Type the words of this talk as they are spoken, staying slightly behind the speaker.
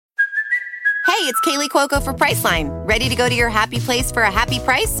it's Kaylee Cuoco for Priceline. Ready to go to your happy place for a happy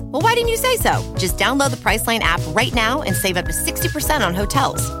price? Well, why didn't you say so? Just download the Priceline app right now and save up to 60% on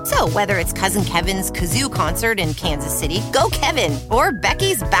hotels. So whether it's Cousin Kevin's Kazoo Concert in Kansas City, go Kevin, or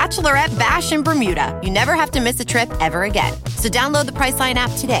Becky's Bachelorette Bash in Bermuda, you never have to miss a trip ever again. So download the Priceline app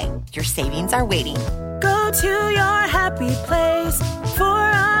today. Your savings are waiting. Go to your happy place for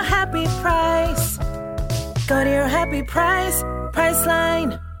a happy price. Go to your happy price,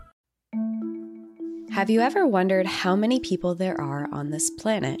 Priceline. Have you ever wondered how many people there are on this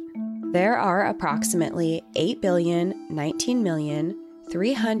planet? There are approximately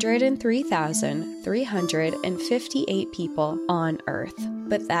 8,019,303,358 people on Earth.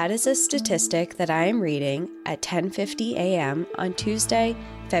 But that is a statistic that I am reading at 10:50 a.m. on Tuesday,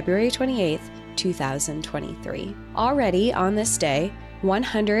 February 28th, 2023. Already on this day,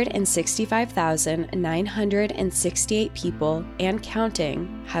 165,968 people and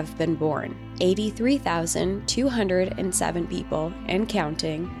counting have been born. 83,207 people and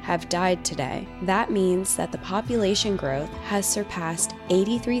counting have died today. That means that the population growth has surpassed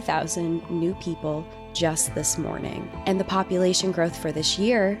 83,000 new people just this morning. And the population growth for this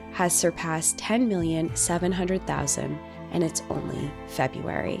year has surpassed 10,700,000. And it's only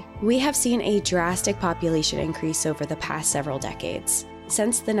February. We have seen a drastic population increase over the past several decades.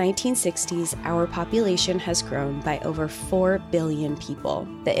 Since the 1960s, our population has grown by over 4 billion people.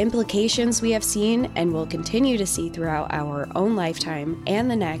 The implications we have seen and will continue to see throughout our own lifetime and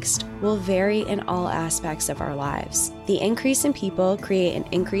the next will vary in all aspects of our lives. The increase in people create an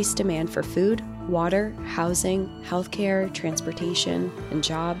increased demand for food, water, housing, healthcare, transportation, and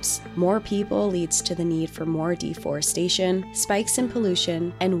jobs. More people leads to the need for more deforestation, spikes in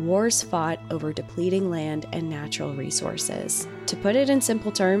pollution, and wars fought over depleting land and natural resources. To put it in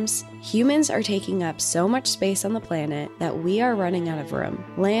simple terms, humans are taking up so much space on the planet that we are running out of room.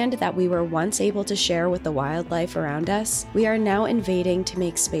 Land that we were once able to share with the wildlife around us, we are now invading to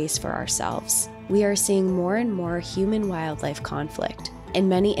make space for ourselves. We are seeing more and more human-wildlife conflict. In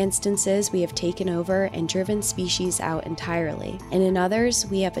many instances, we have taken over and driven species out entirely, and in others,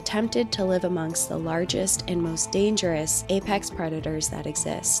 we have attempted to live amongst the largest and most dangerous apex predators that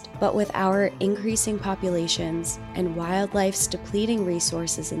exist. But with our increasing populations and wildlife's depleting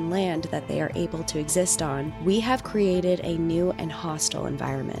resources and land that they are able to exist on, we have created a new and hostile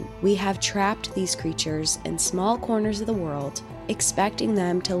environment. We have trapped these creatures in small corners of the world, expecting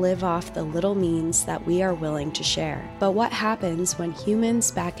them to live off the little means that we are willing to share. But what happens when humans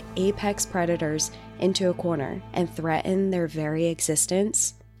back apex predators into a corner and threaten their very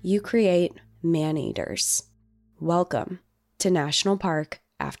existence? You create man-eaters. Welcome to National Park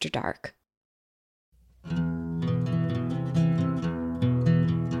After Dark.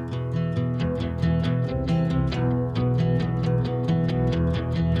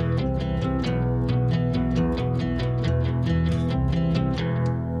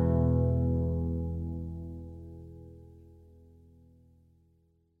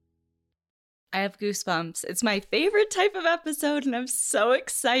 I have goosebumps. It's my favorite type of episode, and I'm so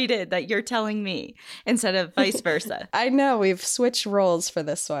excited that you're telling me instead of vice versa. I know, we've switched roles for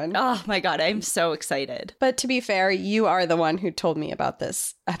this one. Oh my God, I'm so excited. But to be fair, you are the one who told me about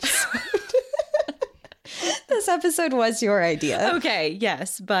this episode. This episode was your idea. Okay,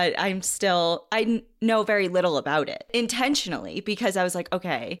 yes, but I know very little about it intentionally because I was like,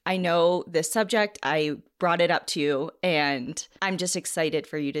 okay, I know this subject. I brought it up to you and I'm just excited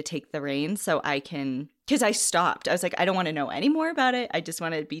for you to take the reins so I can, because I stopped. I was like, I don't want to know any more about it. I just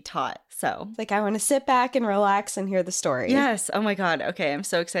want to be taught. So like, I want to sit back and relax and hear the story. Yes. Oh my God. Okay. I'm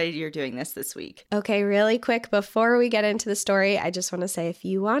so excited you're doing this week. Okay. Really quick, before we get into the story, I just want to say, if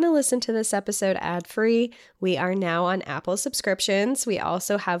you want to listen to this episode ad-free, we are now on Apple subscriptions. We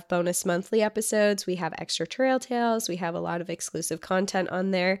also have bonus monthly episodes. We have extra trail tales. We have a lot of exclusive content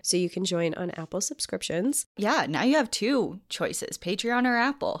on there. So you can join on Apple subscriptions. Yeah. Now you have two choices, Patreon or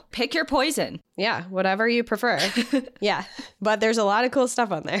Apple. Pick your poison. Yeah. Whatever you prefer. Yeah. But there's a lot of cool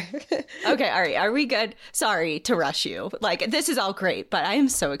stuff on there. Okay, all right. Are we good? Sorry to rush you. Like, this is all great, but I am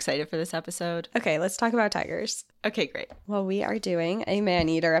so excited for this episode. Okay, let's talk about tigers. Okay, great. Well, we are doing a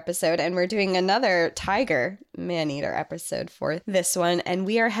man-eater episode, and we're doing another tiger man-eater episode for this one, and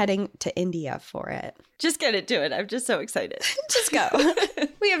we are heading to India for it. Just get into it. I'm just so excited. Just go.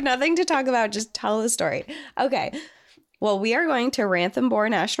 We have nothing to talk about. Just tell the story. Okay. Well, we are going to Ranthambore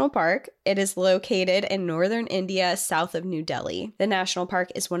National Park. It is located in northern India, south of New Delhi. The national park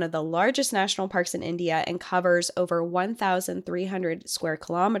is one of the largest national parks in India and covers over 1,300 square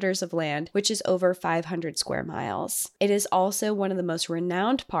kilometers of land, which is over 500 square miles. It is also one of the most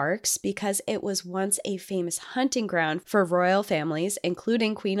renowned parks because it was once a famous hunting ground for royal families,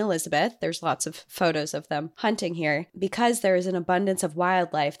 including Queen Elizabeth. There's lots of photos of them hunting here because there is an abundance of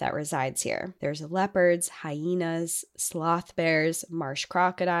wildlife that resides here. There's leopards, hyenas, sloth bears, marsh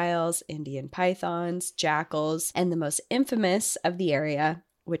crocodiles, Indian pythons, jackals, and the most infamous of the area,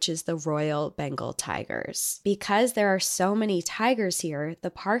 which is the Royal Bengal tigers. Because there are so many tigers here, the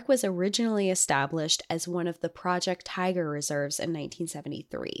park was originally established as one of the Project Tiger Reserves in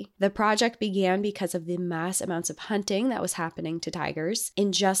 1973. The project began because of the mass amounts of hunting that was happening to tigers.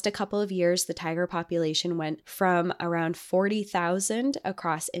 In just a couple of years, the tiger population went from around 40,000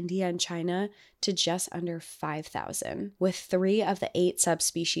 across India and China to just under 5,000, with 3 of the 8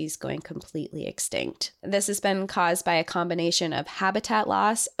 subspecies going completely extinct. This has been caused by a combination of habitat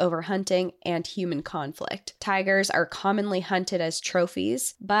loss, overhunting, and human conflict. Tigers are commonly hunted as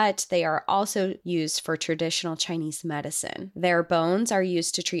trophies, but they are also used for traditional Chinese medicine. Their bones are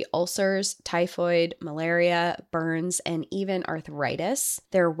used to treat ulcers, typhoid, malaria, burns, and even arthritis.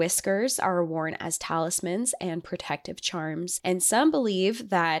 Their whiskers are worn as talismans and protective charms, and some believe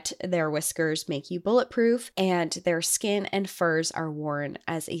that their whiskers make you bulletproof, and their skin and furs are worn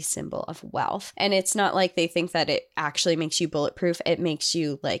as a symbol of wealth. And it's not like they think that it actually makes you bulletproof. It makes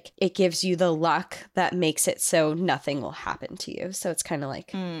you it gives you the luck that makes it so nothing will happen to you. So it's kind of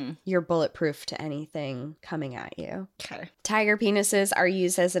like you're bulletproof to anything coming at you. Okay. Tiger penises are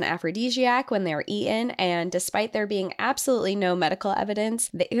used as an aphrodisiac when they're eaten, and despite there being absolutely no medical evidence,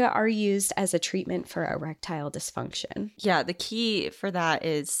 they are used as a treatment for erectile dysfunction. Yeah, the key for that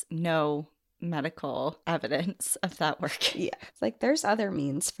is no medical evidence of that work. Yeah, it's there's other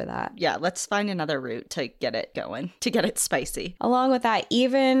means for that. Yeah, let's find another route to get it going, to get it spicy. Along with that,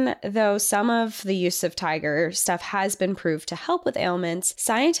 even though some of the use of tiger stuff has been proved to help with ailments,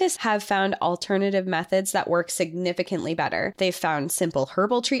 scientists have found alternative methods that work significantly better. They've found simple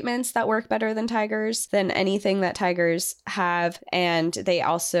herbal treatments that work better than anything that tigers have, and they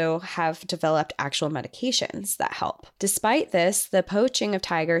also have developed actual medications that help. Despite this, the poaching of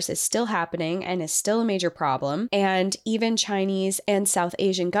tigers is still happening and is still a major problem, and even Chinese and South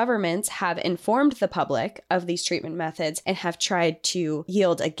Asian governments have informed the public of these treatment methods and have tried to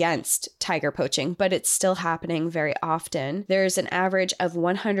yield against tiger poaching, but it's still happening very often. There's an average of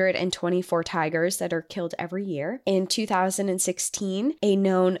 124 tigers that are killed every year. In 2016, a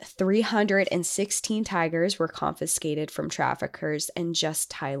known 316 tigers were confiscated from traffickers in just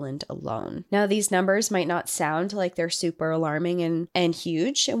Thailand alone. Now, these numbers might not sound like they're super alarming and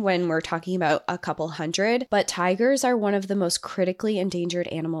huge when we're talking about a couple hundred, but tigers are one of the most critically endangered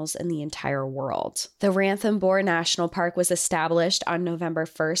animals in the entire world. The Ranthambore National Park was established on November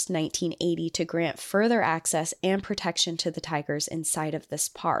 1st, 1980 to grant further access and protection to the tigers inside of this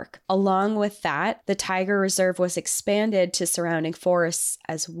park. Along with that, the Tiger Reserve was expanded to surrounding forests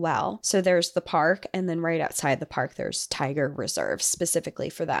as well. So there's the park, and then right outside the park, there's tiger reserves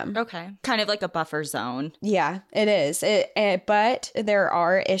specifically for them. Okay. Kind of like a buffer zone. Yeah, it is. But there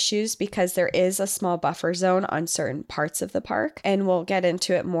are issues because there is a small buffer zone on certain parts of the park, and we'll get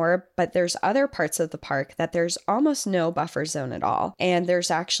into it more, but there's other parts of the park that there's almost no buffer zone at all. And there's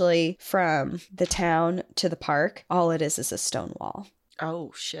actually, from the town to the park, all it is a stone wall.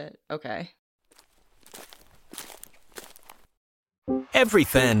 Oh, shit. Okay. Every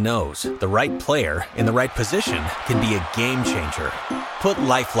fan knows the right player in the right position can be a game changer. Put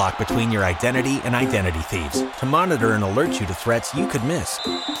LifeLock between your identity and identity thieves to monitor and alert you to threats you could miss.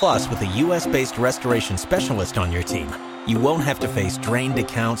 Plus, with a U.S.-based restoration specialist on your team, you won't have to face drained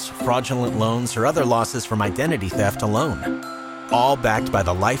accounts, fraudulent loans, or other losses from identity theft alone. All backed by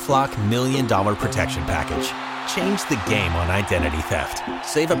the LifeLock $1 Million Protection Package. Change the game on identity theft.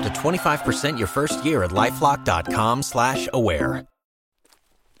 Save up to 25% your first year at LifeLock.com/aware.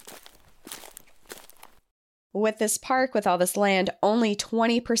 With this park, with all this land, only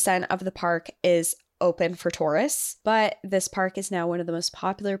 20% of the park is open for tourists, but this park is now one of the most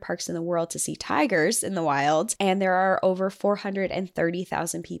popular parks in the world to see tigers in the wild, and there are over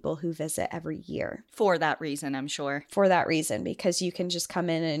 430,000 people who visit every year. For that reason, I'm sure. For that reason, because you can just come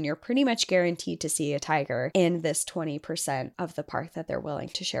in and you're pretty much guaranteed to see a tiger in this 20% of the park that they're willing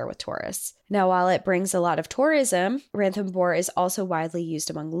to share with tourists. Now, while it brings a lot of tourism, Ranthambore is also widely used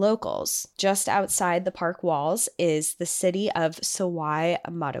among locals. Just outside the park walls is the city of Sawai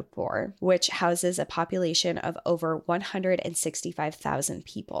Madhopur, which houses a population of over 165,000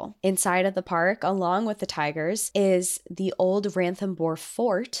 people. Inside of the park, along with the tigers, is the old Ranthambore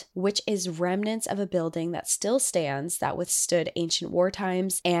Fort, which is remnants of a building that still stands that withstood ancient war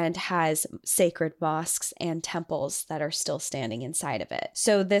times and has sacred mosques and temples that are still standing inside of it.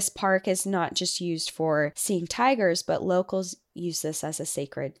 So this park is not just used for seeing tigers, but locals use this as a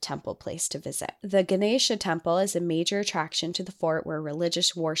sacred temple place to visit. The Ganesha Temple is a major attraction to the fort where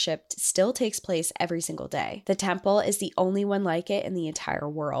religious worship still takes place every single day. The temple is the only one like it in the entire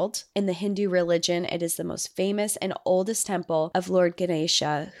world. In the Hindu religion, it is the most famous and oldest temple of Lord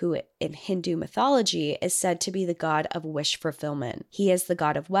Ganesha, who in Hindu mythology is said to be the god of wish fulfillment. He is the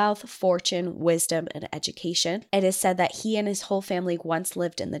god of wealth, fortune, wisdom, and education. It is said that he and his whole family once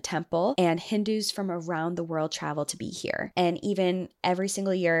lived in the temple, and Hindus from around the world travel to be here. And even every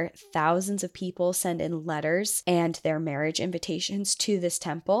single year, thousands of people send in letters and their marriage invitations to this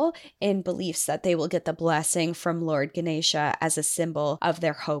temple in beliefs that they will get the blessing from Lord Ganesha as a symbol of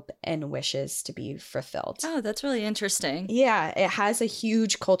their hope and wishes to be fulfilled. Oh, that's really interesting. Yeah, it has a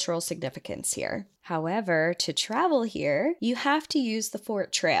huge cultural significance here. However, to travel here, you have to use the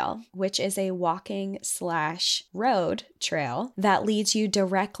Fort Trail, which is a walking/road trail that leads you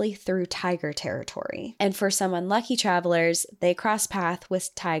directly through tiger territory. And for some unlucky travelers, they cross path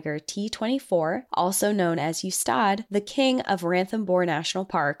with tiger T-24, also known as Ustad, the king of Ranthambore National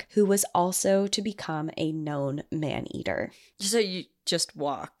Park, who was also to become a known man-eater. So you just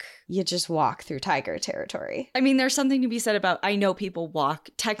walk. You just walk through tiger territory. I mean, there's something to be said about, I know people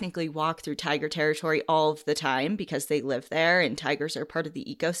technically walk through tiger territory all of the time because they live there and tigers are part of the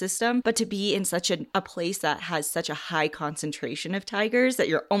ecosystem. But to be in such a place that has such a high concentration of tigers that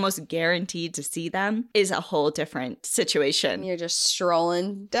you're almost guaranteed to see them is a whole different situation. You're just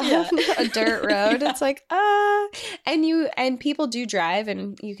strolling down a dirt road. It's like, and people do drive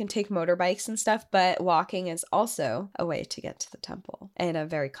and you can take motorbikes and stuff, but walking is also a way to get to the temple in a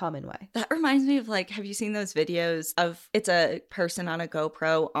very common way. That reminds me of have you seen those videos of it's a person on a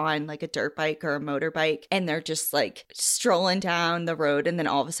GoPro on like a dirt bike or a motorbike and they're just strolling down the road and then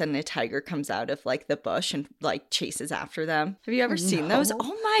all of a sudden a tiger comes out of the bush and chases after them. Have you ever seen those?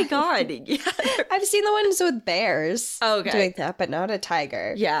 Oh my God. Yeah. I've seen the ones with bears doing that, but not a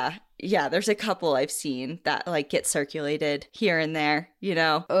tiger. Yeah. Yeah, there's a couple I've seen that get circulated here and there,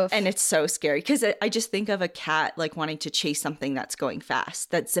 Oof. And it's so scary because I just think of a cat wanting to chase something that's going fast,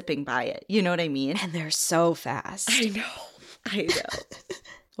 that's zipping by it. You know what I mean? And they're so fast. I know.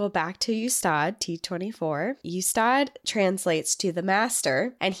 Well, back to Ustad, T-24. Ustad translates to the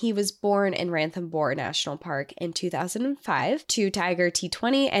master, and he was born in Ranthambore National Park in 2005 to tiger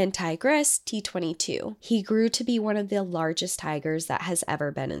T-20 and tigress T-22. He grew to be one of the largest tigers that has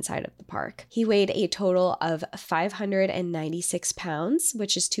ever been inside of the park. He weighed a total of 596 pounds,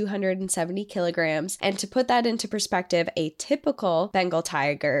 which is 270 kilograms. And to put that into perspective, a typical Bengal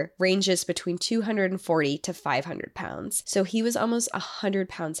tiger ranges between 240 to 500 pounds. So he was almost 100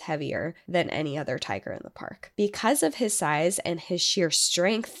 pounds heavier than any other tiger in the park. Because of his size and his sheer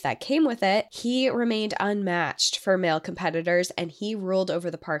strength that came with it, he remained unmatched for male competitors and he ruled over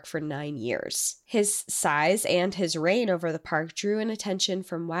the park for 9 years. His size and his reign over the park drew in attention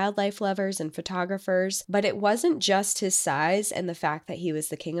from wildlife lovers and photographers, but it wasn't just his size and the fact that he was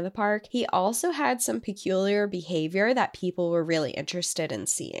the king of the park. He also had some peculiar behavior that people were really interested in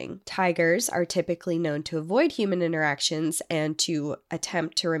seeing. Tigers are typically known to avoid human interactions and to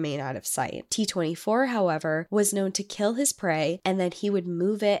attempt to remain out of sight. T-24, however, was known to kill his prey and then he would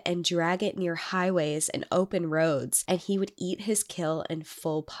move it and drag it near highways and open roads, and he would eat his kill in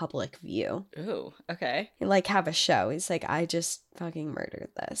full public view. Ooh. Okay. Have a show. He's like, I just fucking murdered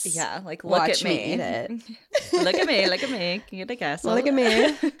this. Yeah, look Watch at me. Eat it. Look at me. Can you get a guess? Look at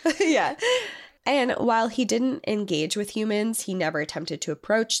me. Yeah. And while he didn't engage with humans, he never attempted to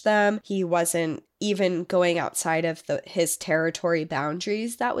approach them. He wasn't even going outside of his territory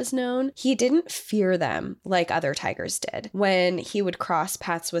boundaries that was known. He didn't fear them like other tigers did. When he would cross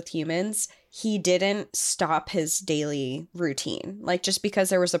paths with humans, he didn't stop his daily routine. Just because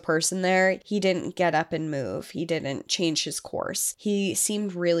there was a person there, he didn't get up and move. He didn't change his course. He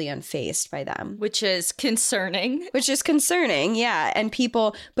seemed really unfazed by them. Which is concerning. Yeah. And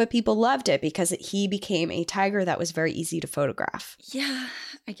people loved it because he became a tiger that was very easy to photograph. Yeah,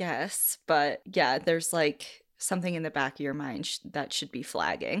 I guess. But yeah, there's something in the back of your mind that should be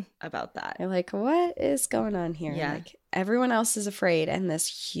flagging about that. You're like, what is going on here? Yeah. Everyone else is afraid and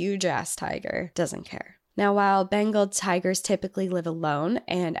this huge ass tiger doesn't care. Now, while Bengal tigers typically live alone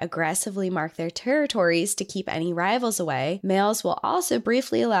and aggressively mark their territories to keep any rivals away, males will also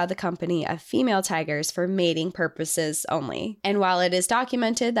briefly allow the company of female tigers for mating purposes only. And while it is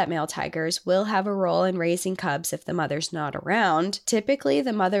documented that male tigers will have a role in raising cubs if the mother's not around, typically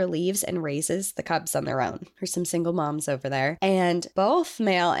the mother leaves and raises the cubs on their own. There's some single moms over there. And both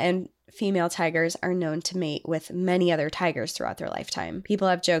male and female tigers are known to mate with many other tigers throughout their lifetime. People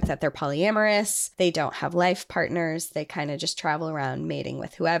have joked that they're polyamorous, they don't have life partners, they kind of just travel around mating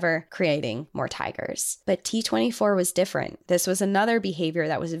with whoever, creating more tigers. But T-24 was different. This was another behavior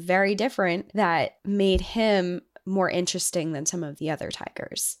that was very different that made him more interesting than some of the other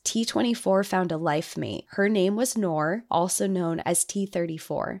tigers. T-24 found a life mate. Her name was Noor, also known as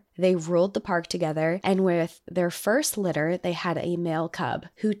T-34. They ruled the park together, and with their first litter, they had a male cub,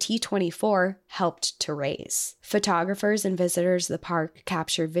 who T-24 helped to raise. Photographers and visitors of the park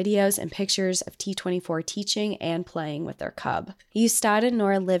captured videos and pictures of T-24 teaching and playing with their cub. Ustad and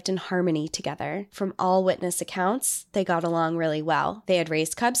Noor lived in harmony together. From all witness accounts, they got along really well. They had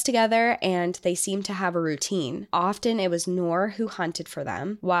raised cubs together, and they seemed to have a routine. Often it was Noor who hunted for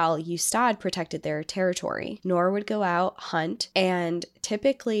them, while Ustad protected their territory. Noor would go out, hunt, and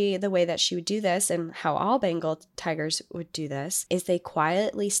typically the way that she would do this, and how all Bengal tigers would do this, is they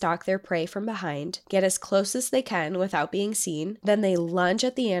quietly stalk their prey from behind, get as close as they can without being seen, then they lunge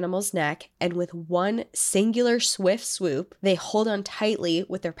at the animal's neck, and with one singular swift swoop, they hold on tightly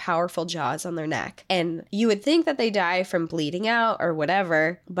with their powerful jaws on their neck. And you would think that they die from bleeding out or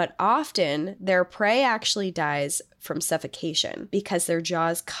whatever, but often their prey actually dies from suffocation because their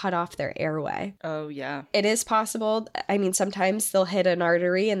jaws cut off their airway. Oh, yeah. It is possible. I mean, sometimes they'll hit an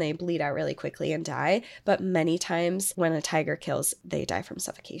artery and they bleed out really quickly and die, but many times when a tiger kills, they die from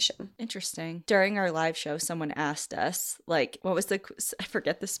suffocation. Interesting. During our live show, someone asked us, like, what was I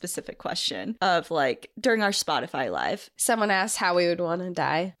forget the specific question of, like, during our Spotify live. Someone asked how we would want to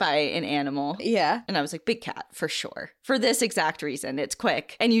die. By an animal. Yeah. And I was like, big cat, for sure. For this exact reason. It's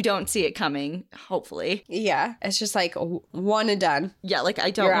quick and you don't see it coming, hopefully. Yeah. It's just like one and done. Yeah, like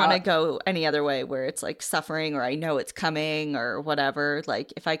I don't want to go any other way where it's like suffering or I know it's coming or whatever.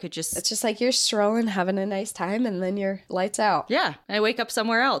 Like if I could just... It's just like you're strolling, having a nice time, and then your lights out. Yeah. I wake up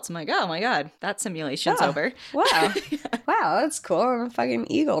somewhere else. I'm like, oh my God, that simulation's over. Wow. Wow, that's cool. I'm a fucking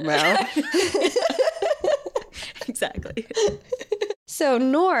eagle now. Exactly. So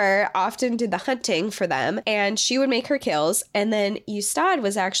Noor often did the hunting for them, and she would make her kills, and then Ustad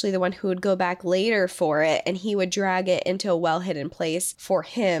was actually the one who would go back later for it, and he would drag it into a well-hidden place for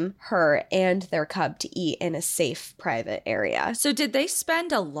him, her, and their cub to eat in a safe, private area. So did they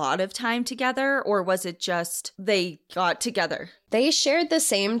spend a lot of time together, or was it just they got together? They shared the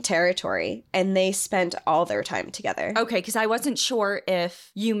same territory, and they spent all their time together. Okay, because I wasn't sure if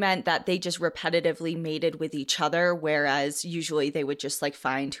you meant that they just repetitively mated with each other, whereas usually they would just like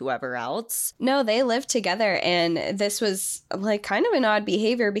find whoever else. No, they lived together, and this was like kind of an odd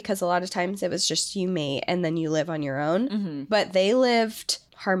behavior because a lot of times it was just you mate and then you live on your own. Mm-hmm. But they lived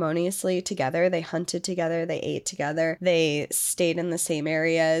harmoniously together. They hunted together. They ate together. They stayed in the same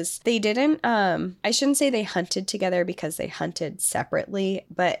areas. They didn't, I shouldn't say they hunted together because they hunted separately,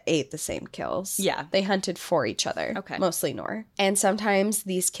 but ate the same kills. Yeah. They hunted for each other. Okay. Mostly Noor. And sometimes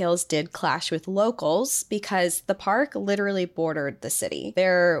these kills did clash with locals because the park literally bordered the city.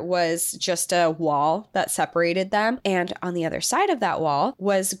 There was just a wall that separated them. And on the other side of that wall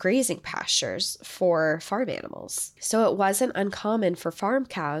was grazing pastures for farm animals. So it wasn't uncommon for farm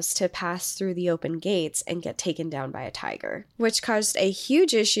cows to pass through the open gates and get taken down by a tiger, which caused a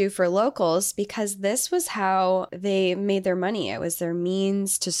huge issue for locals because this was how they made their money. It was their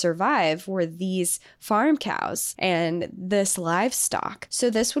means to survive were these farm cows and this livestock. So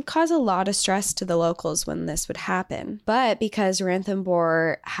this would cause a lot of stress to the locals when this would happen. But because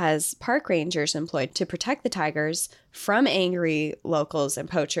Ranthambore has park rangers employed to protect the tigers from angry locals and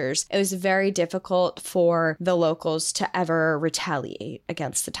poachers, it was very difficult for the locals to ever retaliate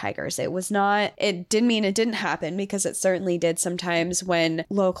against the tigers. It didn't mean it didn't happen because it certainly did sometimes when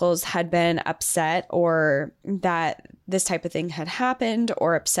locals had been upset or that this type of thing had happened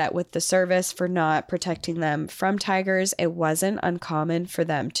or upset with the service for not protecting them from tigers. It wasn't uncommon for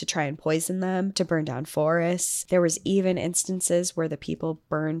them to try and poison them, to burn down forests. There was even instances where the people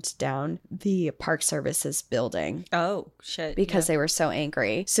burned down the Park Service's building. Oh, shit. Because they were so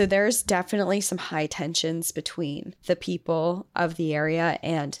angry. So there's definitely some high tensions between the people of the area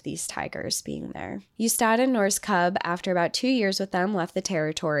and these tigers being there. Ustad and Noor's cub, after about 2 years with them, left the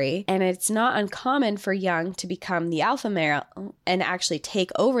territory, and it's not uncommon for young to become the alpha alpha male and actually take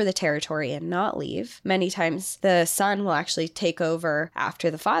over the territory and not leave. Many times the son will actually take over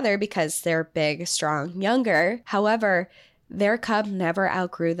after the father because they're big, strong, younger. However, their cub never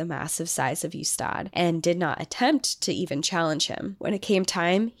outgrew the massive size of Ustad and did not attempt to even challenge him. When it came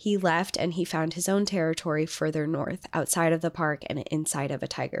time, he left and he found his own territory further north, outside of the park and inside of a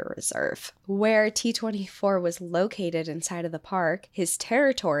tiger reserve. Where T-24 was located inside of the park, his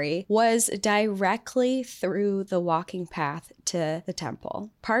territory was directly through the walking path to the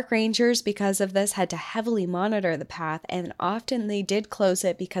temple. Park rangers, because of this, had to heavily monitor the path, and often they did close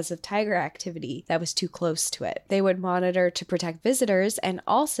it because of tiger activity that was too close to it. They would monitor to protect visitors and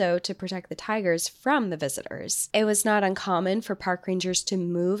also to protect the tigers from the visitors. It was not uncommon for park rangers to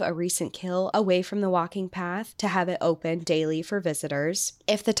move a recent kill away from the walking path to have it open daily for visitors.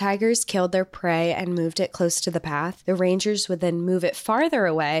 If the tigers killed their prey and moved it close to the path, the rangers would then move it farther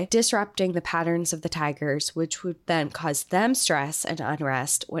away, disrupting the patterns of the tigers, which would then cause them stress and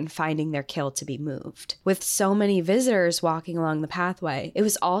unrest when finding their kill to be moved. With so many visitors walking along the pathway, it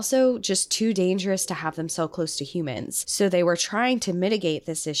was also just too dangerous to have them so close to humans. So they were trying to mitigate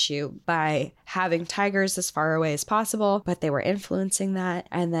this issue by having tigers as far away as possible, but they were influencing that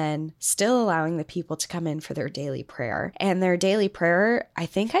and then still allowing the people to come in for their daily prayer. And their daily prayer, I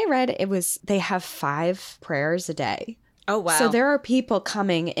think I read it was they have 5 prayers a day. Oh, wow. So there are people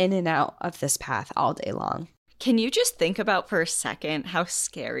coming in and out of this path all day long. Can you just think about for a second how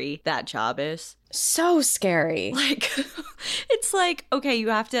scary that job is? So scary. Like, it's like, okay, you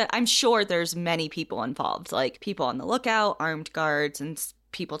have to, I'm sure there's many people involved, like people on the lookout, armed guards, and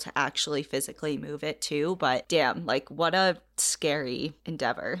people to actually physically move it too. But damn, like, what a scary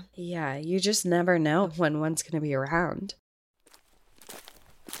endeavor. Yeah, you just never know when one's going to be around.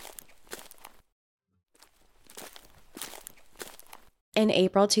 In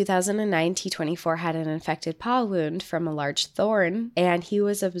April 2009, T-24 had an infected paw wound from a large thorn, and he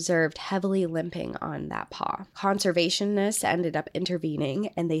was observed heavily limping on that paw. Conservationists ended up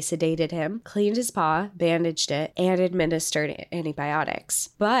intervening, and they sedated him, cleaned his paw, bandaged it, and administered antibiotics.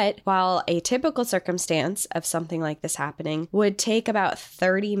 But while a typical circumstance of something like this happening would take about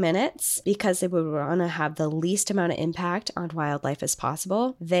 30 minutes because it would want to have the least amount of impact on wildlife as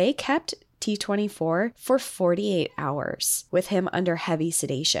possible, they kept T-24 for 48 hours with him under heavy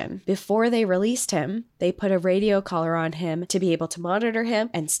sedation. Before they released him, they put a radio collar on him to be able to monitor him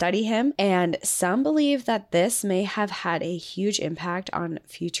and study him, and some believe that this may have had a huge impact on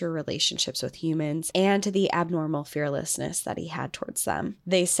future relationships with humans and the abnormal fearlessness that he had towards them.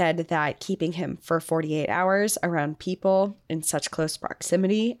 They said that keeping him for 48 hours around people in such close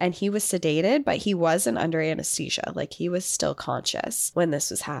proximity, and he was sedated, but he wasn't under anesthesia, like he was still conscious when this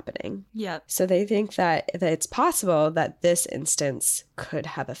was happening. Yeah. So they think that it's possible that this instance could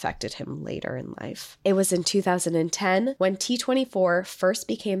have affected him later in life. It was in 2010 when T-24 first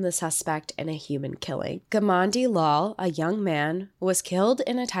became the suspect in a human killing. Gamandi Lal, a young man, was killed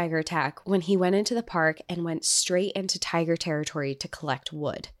in a tiger attack when he went into the park and went straight into tiger territory to collect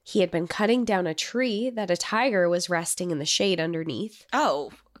wood. He had been cutting down a tree that a tiger was resting in the shade underneath.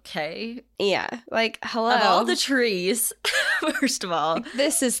 Oh, okay. Yeah, like, hello. Of all the trees, first of all.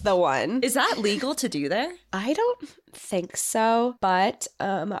 This is the one. Is that legal to do there? I don't think so, but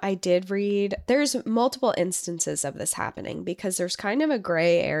I did read there's multiple instances of this happening because there's kind of a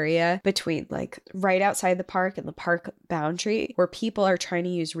gray area between like right outside the park and the park boundary where people are trying to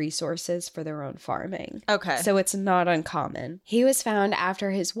use resources for their own farming. Okay. So it's not uncommon. He was found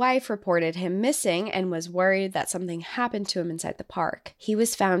after his wife reported him missing and was worried that something happened to him inside the park. He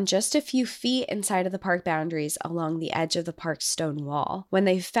was found just a few feet inside of the park boundaries along the edge of the park's stone wall. When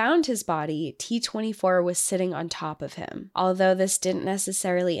they found his body, T-24 was sitting on top of him. Although this didn't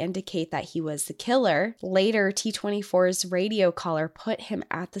necessarily indicate that he was the killer, later T-24's radio caller put him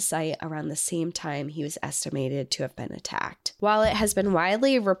at the site around the same time he was estimated to have been attacked. While it has been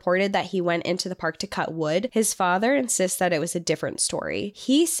widely reported that he went into the park to cut wood, his father insists that it was a different story.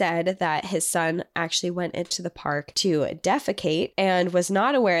 He said that his son actually went into the park to defecate and was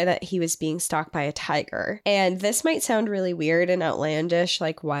not aware that he was being stalked by a tiger. And this might sound really weird and outlandish,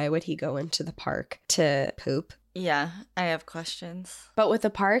 like why would he go into the park to poop? Yeah, I have questions. But with the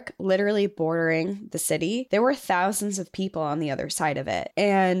park literally bordering the city, there were thousands of people on the other side of it.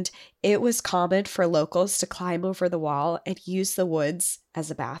 And it was common for locals to climb over the wall and use the woods as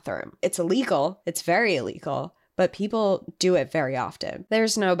a bathroom. It's illegal. It's very illegal. But people do it very often.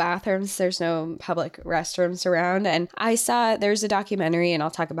 There's no bathrooms, there's no public restrooms around. And I saw there's a documentary, and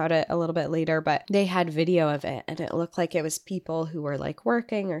I'll talk about it a little bit later, but they had video of it, and it looked like it was people who were like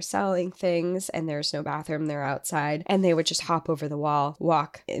working or selling things, and there's no bathroom, they're outside, and they would just hop over the wall,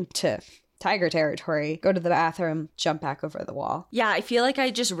 walk into tiger territory, go to the bathroom, jump back over the wall. Yeah, I feel like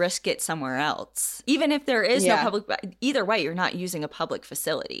I just risk it somewhere else. Even if there is no public, either way, you're not using a public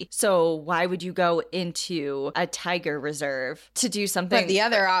facility. So why would you go into a tiger reserve to do something? But the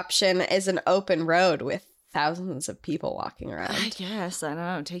other option is an open road with thousands of people walking around. I guess. I don't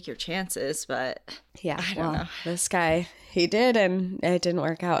know. Take your chances, but yeah, I don't know. This guy, he did, and it didn't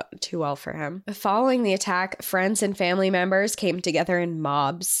work out too well for him. Following the attack, friends and family members came together in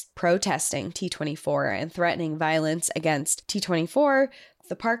mobs protesting T-24 and threatening violence against T-24,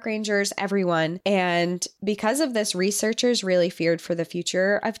 the park rangers, everyone. And because of this, researchers really feared for the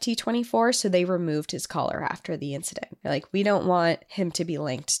future of T-24, so they removed his collar after the incident. They're like, we don't want him to be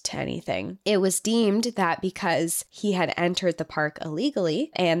linked to anything. It was deemed that because he had entered the park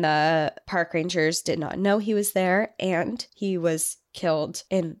illegally and the park rangers did not know he was there, and he was killed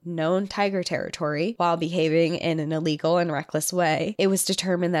in known tiger territory while behaving in an illegal and reckless way, it was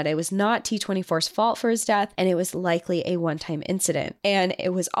determined that it was not T-24's fault for his death, and it was likely a one-time incident. And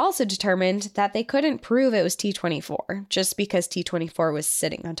it was also determined that they couldn't prove it was T-24. Just because T-24 was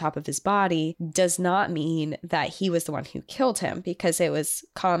sitting on top of his body does not mean that he was the one who killed him, because it was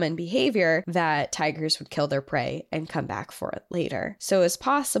common behavior that tigers would kill their prey and come back for it later. So it's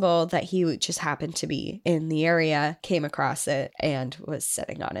possible that he just happened to be in the area, came across it, and was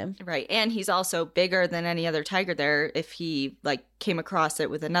sitting on him. Right. And he's also bigger than any other tiger there. If he came across it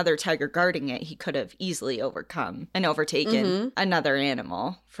with another tiger guarding it, he could have easily overcome and overtaken another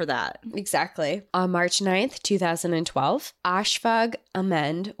animal for that. Exactly. On March 9th, 2012, Ashfaq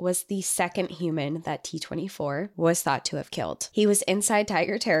Ahmed was the second human that T-24 was thought to have killed. He was inside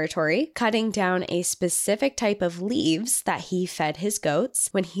tiger territory, cutting down a specific type of leaves that he fed his goats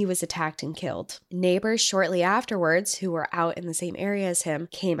when he was attacked and killed. Neighbors shortly afterwards, who were out in the same area as him,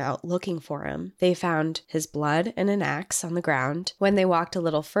 came out looking for him. They found his blood and an axe on the ground. When they walked a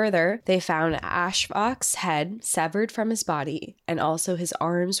little further, they found Ashfaq's head severed from his body, and also his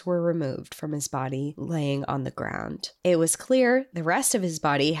arms were removed from his body, laying on the ground. It was clear the rest of his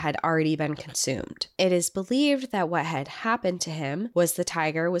body had already been consumed. It is believed that what had happened to him was the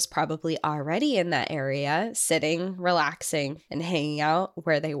tiger was probably already in that area, sitting, relaxing, and hanging out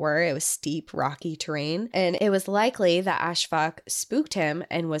where they were. It was steep, rocky terrain, and it was likely that Ashfaq spooked him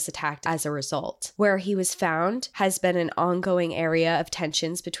and was attacked as a result. Where he was found has been an ongoing area of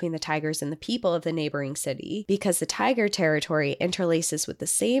tensions between the tigers and the people of the neighboring city, because the tiger territory interlaces with the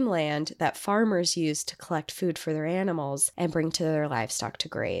same land that farmers use to collect food for their animals and bring to their livestock to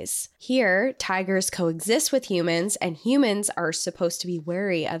graze. Here, tigers coexist with humans, and humans are supposed to be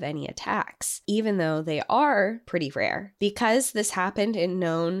wary of any attacks, even though they are pretty rare. Because this happened in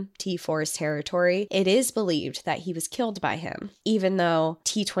known T-4's territory, it is believed that he was killed by him, even though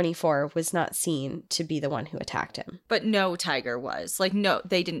T-24 was not seen to be the one who attacked him. But no tiger was. No,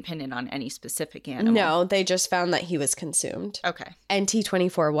 they didn't pin it on any specific animal. No, they just found that he was consumed. Okay. And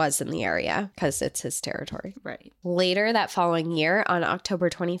T-24 was in the area because it's his territory. Right. Later that following year, on October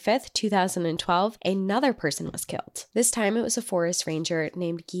 25th, 2012, another person was killed. This time it was a forest ranger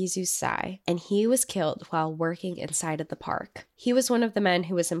named Gizu Sai, and he was killed while working inside of the park. He was one of the men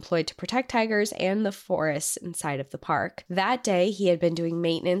who was employed to protect tigers and the forests inside of the park. That day, he had been doing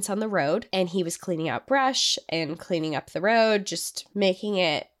maintenance on the road, and he was cleaning out brush and cleaning up the road, just making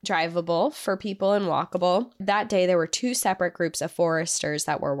it drivable for people and walkable. That day, there were two separate groups of foresters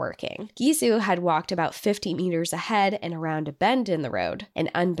that were working. Gizu had walked about 50 meters ahead and around a bend in the road, and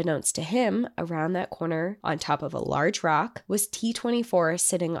unbeknownst to him, around that corner, on top of a large rock, was T-24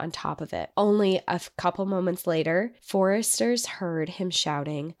 sitting on top of it. Only a couple moments later, foresters heard him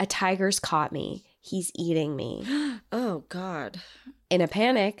shouting, "A tiger's caught me. He's eating me." Oh, God. In a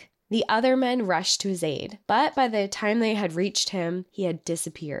panic, the other men rushed to his aid, but by the time they had reached him, he had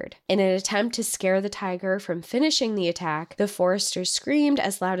disappeared. In an attempt to scare the tiger from finishing the attack, the foresters screamed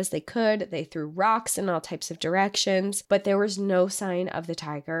as loud as they could. They threw rocks in all types of directions, but there was no sign of the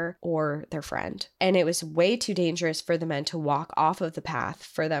tiger or their friend. And it was way too dangerous for the men to walk off of the path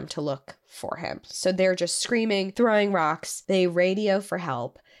for them to look for him. So they're just screaming, throwing rocks. They radio for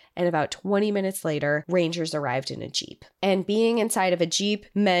help. And about 20 minutes later, rangers arrived in a Jeep. And being inside of a Jeep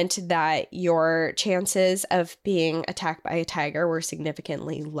meant that your chances of being attacked by a tiger were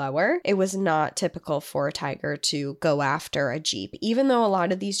significantly lower. It was not typical for a tiger to go after a Jeep, even though a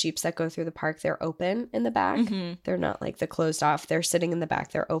lot of these Jeeps that go through the park, they're open in the back. Mm-hmm. They're not like the closed off, they're sitting in the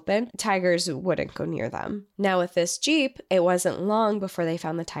back, they're open. Tigers wouldn't go near them. Now with this Jeep, it wasn't long before they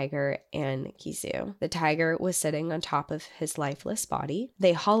found the tiger and Gizu. The tiger was sitting on top of his lifeless body.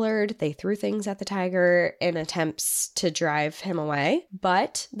 They hollered, they threw things at the tiger in attempts to drive him away,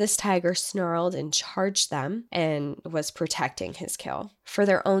 but this tiger snarled and charged them and was protecting his kill For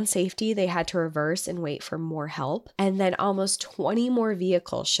their own safety, they had to reverse and wait for more help. And then almost 20 more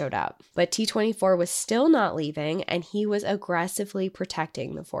vehicles showed up. But T-24 was still not leaving, and he was aggressively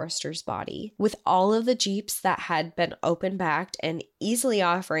protecting the Forrester's body. With all of the Jeeps that had been open-backed and easily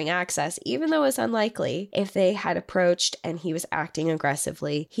offering access, even though it was unlikely, if they had approached and he was acting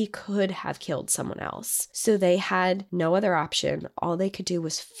aggressively, he could have killed someone else. So they had no other option. All they could do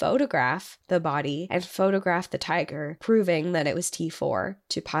was photograph the body and photograph the tiger, proving that it was T4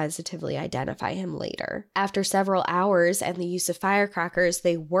 to positively identify him later. After several hours and the use of firecrackers,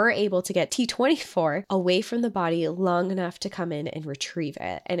 they were able to get T-24 away from the body long enough to come in and retrieve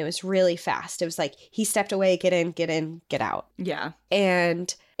it. And it was really fast. It was like he stepped away, get in, get out. Yeah.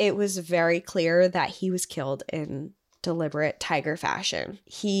 And it was very clear that he was killed in deliberate tiger fashion.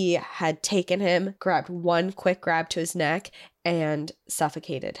 He had taken him, grabbed one quick grab to his neck, and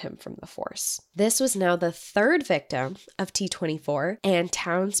suffocated him from the force. This was now the third victim of T-24, and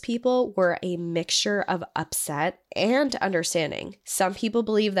townspeople were a mixture of upset and understanding. Some people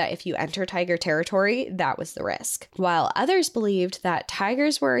believed that if you enter tiger territory, that was the risk, while others believed that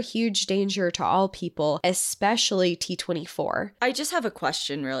tigers were a huge danger to all people, especially T-24. I just have a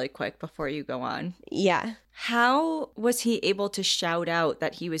question really quick before you go on. Yeah. How was he able to shout out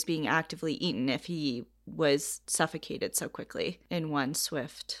that he was being actively eaten if he was suffocated so quickly in one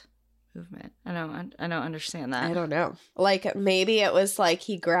swift movement? I don't understand that. I don't know. Like, maybe it was like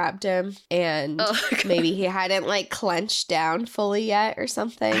he grabbed him and maybe he hadn't like clenched down fully yet or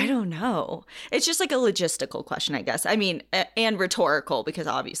something. I don't know. It's just like a logistical question, I guess. I mean, and rhetorical, because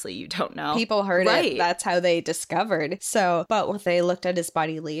obviously you don't know. People heard right. it. That's how they discovered. So, but when they looked at his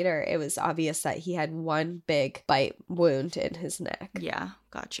body later, it was obvious that he had one big bite wound in his neck. Yeah,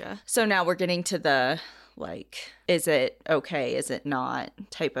 gotcha. So now we're getting to the, like, is it okay, is it not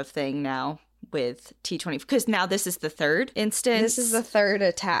type of thing now with T-24, because now this is the third instance. This is the third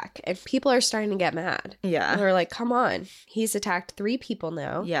attack, and people are starting to get mad. Yeah. They're like, come on, he's attacked 3 people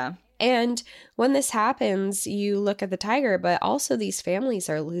now. Yeah. And when this happens, you look at the tiger, but also these families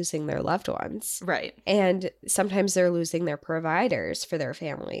are losing their loved ones. Right. And sometimes they're losing their providers for their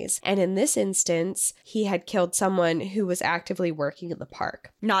families. And in this instance, he had killed someone who was actively working in the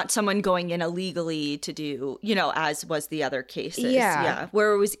park. Not someone going in illegally to do, you know, as was the other cases. Yeah.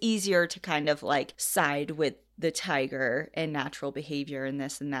 Where it was easier to kind of like side with the tiger and natural behavior and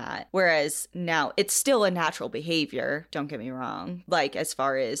this and that. Whereas now it's still a natural behavior, don't get me wrong, like as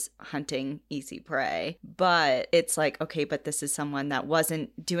far as hunting easy prey. But it's like, okay, but this is someone that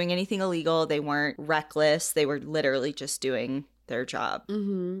wasn't doing anything illegal. They weren't reckless. They were literally just doing their job.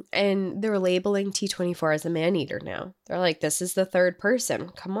 Mm-hmm. And they're labeling T-24 as a man-eater now. They're like, this is the third person.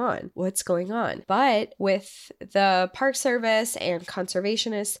 Come on. What's going on? But with the Park Service and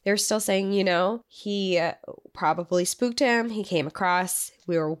conservationists, they're still saying, you know, he probably spooked him. He came across.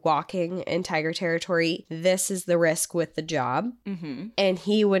 We were walking in tiger territory. This is the risk with the job. Mm-hmm. And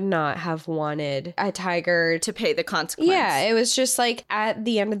he would not have wanted a tiger to pay the consequence. Yeah, it was just like, at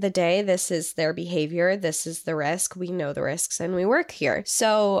the end of the day, this is their behavior. This is the risk. We know the risks and we work here.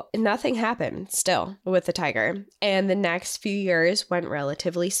 So nothing happened still with the tiger. And the next few years went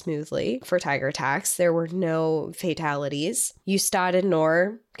relatively smoothly for tiger attacks. There were no fatalities. Ustad and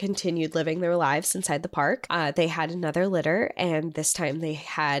Noor continued living their lives inside the park. They had another litter, and this time they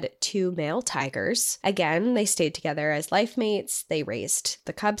had 2 male tigers. Again, they stayed together as life mates. They raised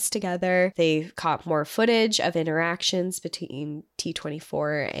the cubs together. They caught more footage of interactions between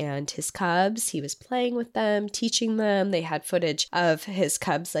T-24 and his cubs. He was playing with them, teaching them. They had footage of his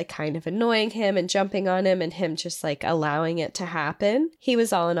cubs like kind of annoying him and jumping on him, and him just like allowing it to happen. He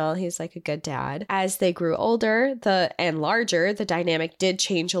was all in all, he was like a good dad. As they grew older and larger, the dynamic did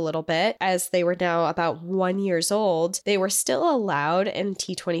change a little bit. As they were now about 1 year old, they were still allowed in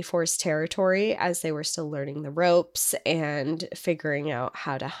T-24's territory, as they were still learning the ropes and figuring out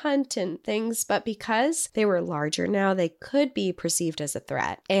how to hunt and things. But because they were larger now, they could be perceived as a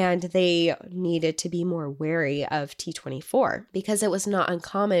threat, and they needed to be more wary of T-24, because it was not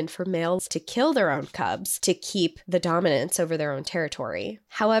uncommon for males to kill their own cubs to keep the dominance over their own territory.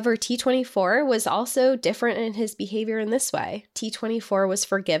 However, T-24 was also different in his behavior in this way. T-24 was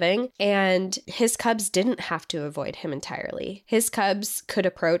forgiving, and his cubs didn't have to avoid him entirely. His cubs could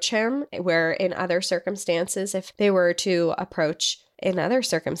approach him, where in other circumstances, if they were to approach in other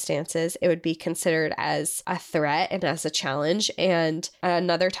circumstances, it would be considered as a threat and as a challenge, and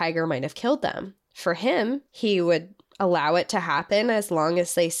another tiger might have killed them. For him, he would allow it to happen as long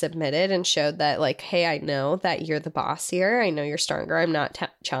as they submitted and showed that, like, hey, I know that you're the boss here. I know you're stronger. I'm not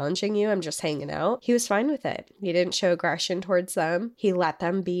challenging you. I'm just hanging out. He was fine with it. He didn't show aggression towards them. He let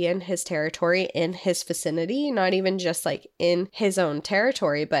them be in his territory, in his vicinity, not even just like in his own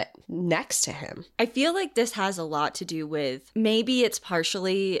territory, but next to him. I feel like this has a lot to do with, maybe it's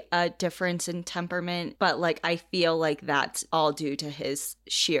partially a difference in temperament, but like I feel like that's all due to his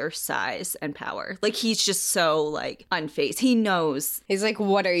sheer size and power. Like he's just so like unfazed. He knows. He's like,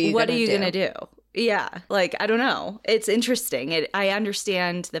 what are you gonna do? Yeah, like, I don't know. It's interesting. I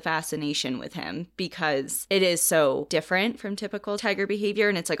understand the fascination with him because it is so different from typical tiger behavior.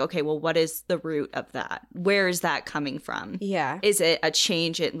 And it's like, okay, well, what is the root of that? Where is that coming from? Yeah. Is it a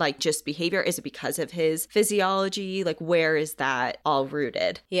change in like just behavior? Is it because of his physiology? Like, where is that all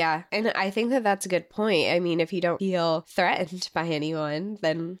rooted? Yeah. And I think that that's a good point. I mean, if you don't feel threatened by anyone,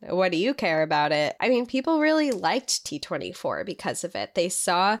 then what do you care about it? I mean, people really liked T-24 because of it. They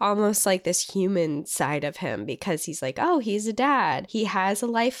saw almost like this human side of him because he's like, oh, he's a dad. He has a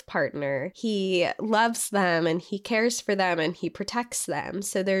life partner. He loves them and he cares for them and he protects them.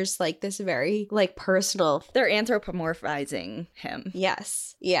 So there's like this very like personal. They're anthropomorphizing him.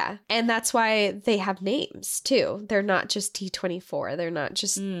 Yes. Yeah. And that's why they have names too. They're not just T-24. They're not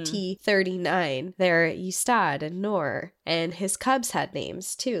just T-39. They're Ustad and Noor. And his cubs had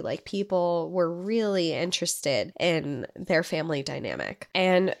names too. Like people were really interested in their family dynamic.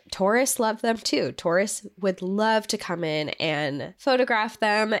 And Taurus loved them too. Taurus would love to come in and photograph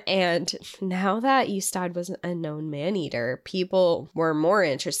them. And now that Ustad was a known man-eater, people were more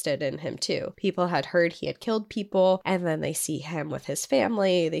interested in him too. People had heard he had killed people, and then they see him with his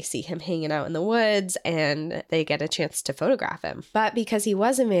family. They see him hanging out in the woods, and they get a chance to photograph him. But because he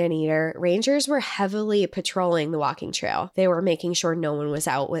was a man-eater, rangers were heavily patrolling the walking trail. They were making sure no one was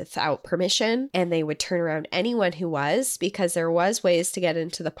out without permission, and they would turn around anyone who was, because there was ways to get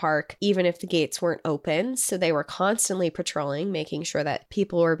into the park even if the gates weren't open. So they were constantly patrolling, making sure that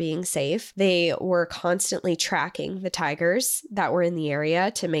people were being safe. They were constantly tracking the tigers that were in the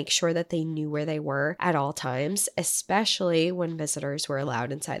area to make sure that they knew where they were at all times, especially when visitors were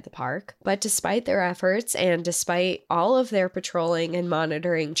allowed inside the park. But despite their efforts and despite all of their patrolling and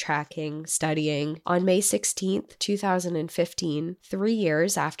monitoring, tracking, studying, on May 16th, 2015, 3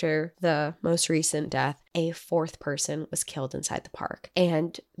 years after the most recent death, a fourth person was killed inside the park.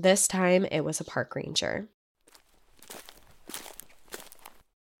 And this time it was a park ranger.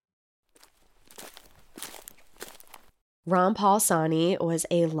 Ranthambore Sani was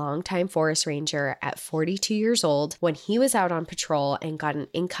a longtime forest ranger at 42 years old when he was out on patrol and got an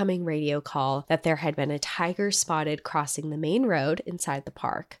incoming radio call that there had been a tiger spotted crossing the main road inside the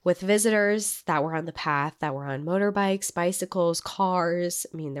park, with visitors that were on the path that were on motorbikes, bicycles, cars.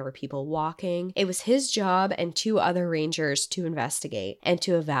 I mean, there were people walking. It was his job and 2 other rangers to investigate and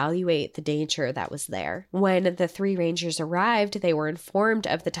to evaluate the danger that was there. When the 3 rangers arrived, they were informed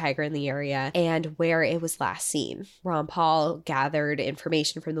of the tiger in the area and where it was last seen. Paul gathered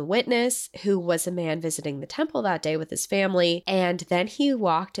information from the witness, who was a man visiting the temple that day with his family, and then he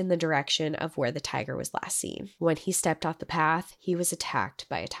walked in the direction of where the tiger was last seen. When he stepped off the path, he was attacked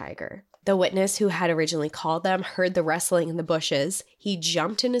by a tiger. The witness who had originally called them heard the rustling in the bushes. He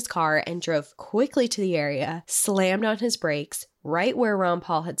jumped in his car and drove quickly to the area, slammed on his brakes, right where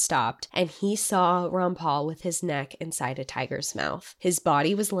Ranthambore had stopped, and he saw Ranthambore with his neck inside a tiger's mouth. His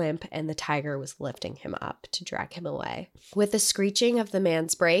body was limp, and the tiger was lifting him up to drag him away. With the screeching of the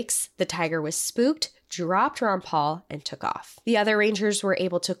man's brakes, the tiger was spooked, dropped Ranthambore, and took off. The other rangers were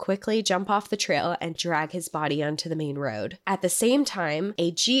able to quickly jump off the trail and drag his body onto the main road. At the same time,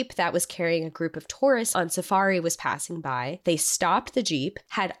 a Jeep that was carrying a group of tourists on safari was passing by. They stopped the Jeep,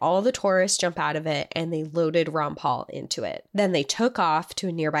 had all the tourists jump out of it, and they loaded Ranthambore into it. Then they took off to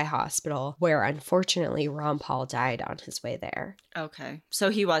a nearby hospital, where unfortunately Ranthambore died on his way there. Okay.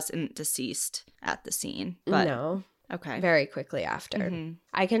 So he wasn't deceased at the scene. But no. Okay. Very quickly after.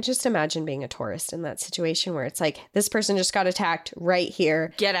 I can just imagine being a tourist in that situation where it's like, this person just got attacked right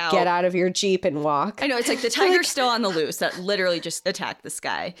here. Get out. Get out of your Jeep and walk. I know, it's like the tiger's still on the loose that literally just attacked this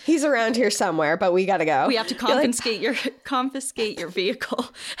guy. He's around here somewhere, but we gotta go. We have to confiscate your vehicle.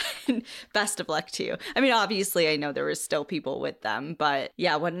 And best of luck to you. I mean, obviously, I know there was still people with them, but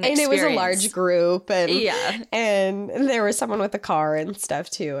yeah, what an experience. And it was a large group, and yeah, and there was someone with a car and stuff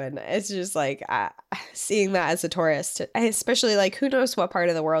too, and it's just like seeing that as a tourist, especially like who knows what part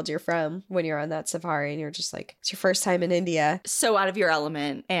of the world you're from when you're on that safari and you're just like, it's your first time in India. So out of your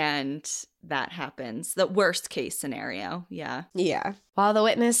element, and that happens. The worst case scenario. Yeah. Yeah. While the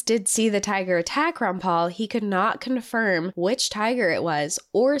witness did see the tiger attack Rampal, he could not confirm which tiger it was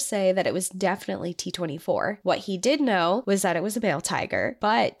or say that it was definitely T-24. What he did know was that it was a male tiger,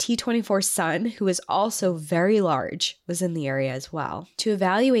 but T-24's son, who was also very large, was in the area as well. To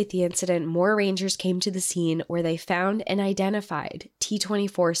evaluate the incident, more rangers came to the scene where they found and identified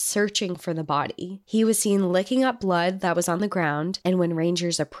T-24 searching for the body. He was seen licking up blood that was on the ground, and when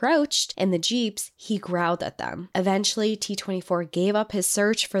rangers approached in the jeeps, he growled at them. Eventually, T-24 gave up his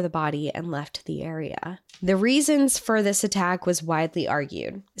search for the body and left the area. The reasons for this attack was widely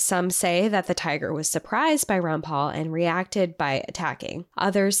argued. Some say that the tiger was surprised by Rampal and reacted by attacking.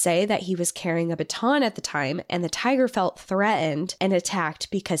 Others say that he was carrying a baton at the time and the tiger felt threatened and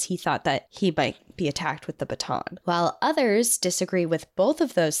attacked because he thought that he might be attacked with the baton. While others disagree with both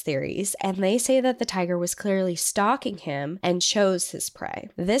of those theories, and they say that the tiger was clearly stalking him and chose his prey.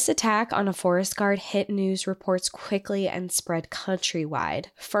 This attack on a forest guard hit news reports quickly and spread countrywide.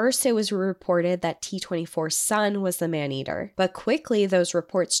 First, it was reported that T-24's son was the man-eater, but quickly those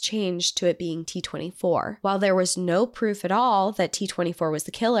reports changed to it being T-24. While there was no proof at all that T-24 was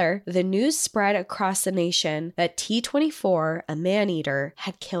the killer, the news spread across the nation that T-24, a man-eater,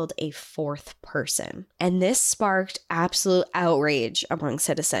 had killed a fourth person. And this sparked absolute outrage among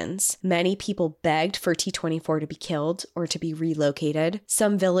citizens. Many people begged for T-24 to be killed or to be relocated.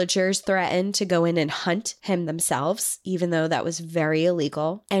 Some villagers threatened to go in and hunt him themselves, even though that was very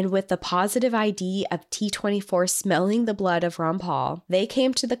illegal. And with the positive ID of T-24 smelling the blood of Rampal, they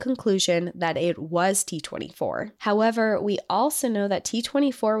came to the conclusion that it was T-24. However, we also know that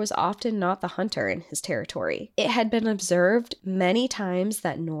T-24 was often not the hunter in his territory. It had been observed many times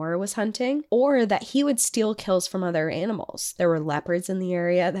that Nora was hunting, or that he would steal kills from other animals. There were leopards in the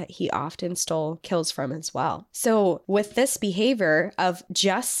area that he often stole kills from as well. So with this behavior of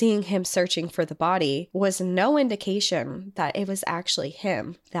just seeing him searching for the body was no indication that it was actually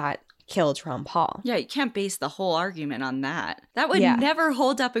him that killed Rampal. Yeah, you can't base the whole argument on that. That would never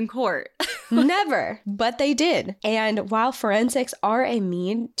hold up in court. Never, but they did. And while forensics are a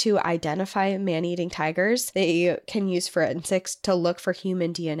mean to identify man-eating tigers, they can use forensics to look for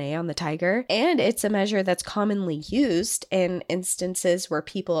human DNA on the tiger. And it's a measure that's commonly used in instances where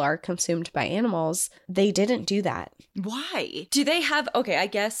people are consumed by animals. They didn't do that. Why? Do they have, okay, I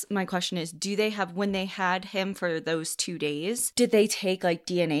guess my question is, do they have, when they had him for those 2 days, did they take like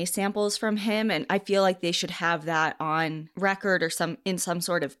DNA samples from him? And I feel like they should have that on record or in some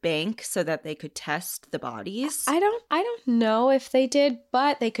sort of bank so that they could test the bodies. I don't know if they did,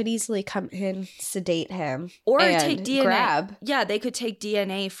 but they could easily come in, sedate him, or and take DNA. Grab. Yeah, they could take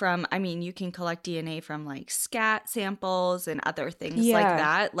DNA from, I mean, you can collect DNA from like scat samples and other things like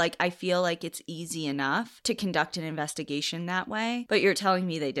that. Like, I feel like it's easy enough to conduct an investigation that way, but you're telling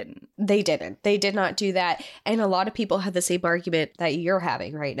me they didn't. They didn't. They did not do that. And a lot of people have the same argument that you're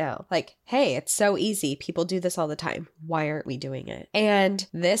having right now. Like, hey, it's so easy. People do this all the time. Why aren't we doing it? And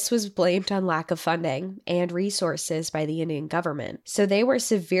this was blamed on lack of funding and resources by the Indian government. So they were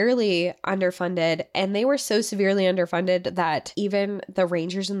severely underfunded, and they were so severely underfunded that even the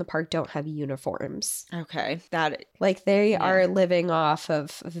rangers in the park don't have uniforms. Okay. That, like, they are living off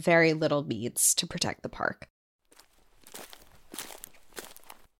of very little means to protect the park.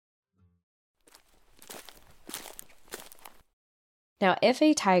 Now, if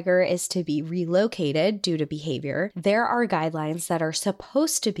a tiger is to be relocated due to behavior, there are guidelines that are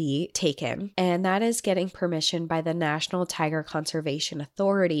supposed to be taken, and that is getting permission by the National Tiger Conservation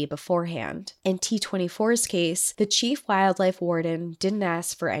Authority beforehand. In T-24's case, the chief wildlife warden didn't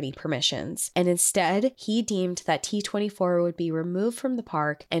ask for any permissions, and instead, he deemed that T-24 would be removed from the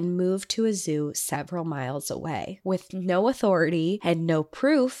park and moved to a zoo several miles away. With no authority and no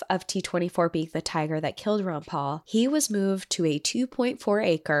proof of T-24 being the tiger that killed Rampal, he was moved to a 2.4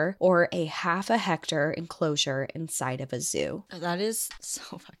 acre or a half a hectare enclosure inside of a zoo. That is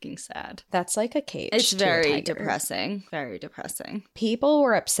so fucking sad. That's like a cage. It's very depressing. Very depressing. People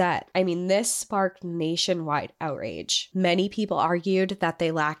were upset. I mean, this sparked nationwide outrage. Many people argued that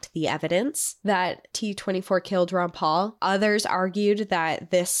they lacked the evidence that T-24 killed Rampal. Others argued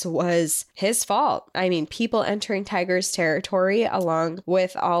that this was his fault. I mean, people entering Tiger's territory, along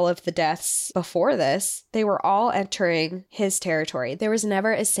with all of the deaths before this, they were all entering his territory territory. There was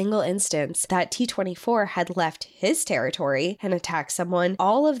never a single instance that T-24 had left his territory and attacked someone.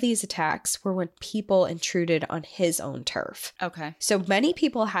 All of these attacks were when people intruded on his own turf. Okay. So many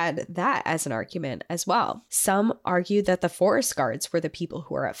people had that as an argument as well. Some argued that the forest guards were the people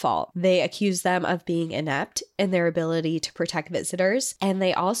who were at fault. They accused them of being inept in their ability to protect visitors, and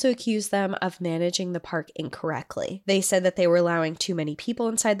they also accused them of managing the park incorrectly. They said that they were allowing too many people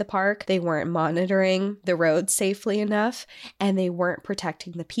inside the park, they weren't monitoring the roads safely enough, and they weren't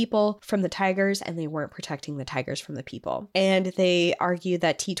protecting the people from the tigers, and they weren't protecting the tigers from the people. And they argued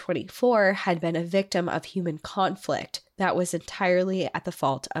that T-24 had been a victim of human conflict that was entirely at the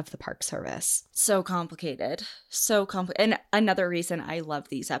fault of the Park Service. So complicated. So complicated. And another reason I love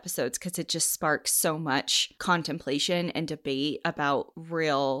these episodes, because it just sparks so much contemplation and debate about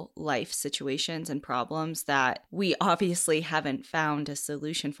real life situations and problems that we obviously haven't found a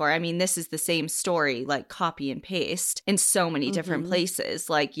solution for. I mean, this is the same story, like copy and paste in so many different places.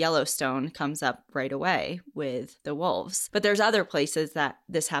 Like Yellowstone comes up right away with the wolves. But there's other places that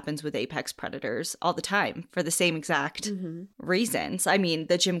this happens with apex predators all the time for the same exact reasons. I mean,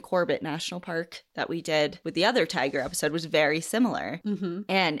 the Jim Corbett National Park that we did with the other tiger episode was very similar.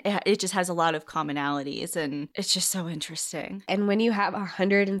 And it just has a lot of commonalities, and it's just so interesting. And when you have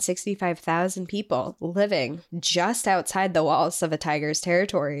 165,000 people living just outside the walls of a tiger's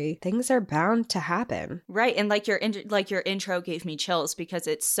territory, things are bound to happen. Right. And like your intro gave me chills because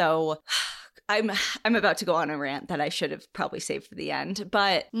it's so... I'm about to go on a rant that I should have probably saved for the end,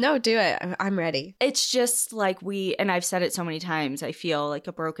 but... No, do it. I'm ready. It's just like and I've said it so many times, I feel like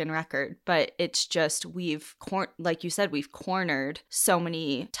a broken record, but it's just like you said, we've cornered so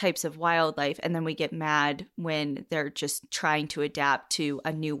many types of wildlife, and then we get mad when they're just trying to adapt to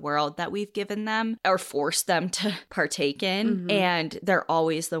a new world that we've given them or forced them to partake in, and they're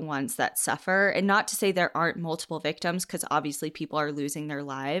always the ones that suffer. And not to say there aren't multiple victims, because obviously people are losing their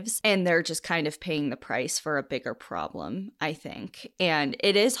lives, and they're just kind of paying the price for a bigger problem, I think. And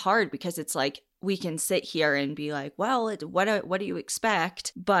it is hard because it's like, we can sit here and be like, well, what do you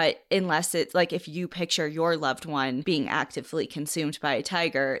expect? But unless it's like, if you picture your loved one being actively consumed by a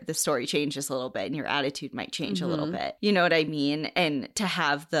tiger, the story changes a little bit and your attitude might change a little bit. You know what I mean? And to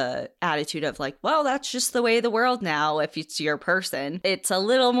have the attitude of like, well, that's just the way of the world now. If it's your person, it's a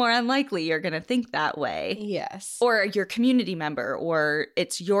little more unlikely you're going to think that way. Yes. Or your community member, or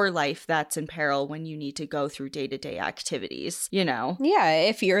it's your life that's in peril when you need to go through day-to-day activities, you know? Yeah,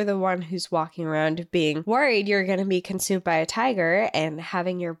 if you're the one who's walking around being worried you're going to be consumed by a tiger, and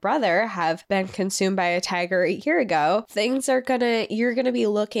having your brother have been consumed by a tiger a year ago, you're going to be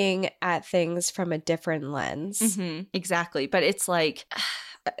looking at things from a different lens. Exactly. But it's like,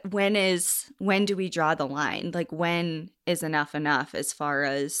 when do we draw the line? Like, when is enough as far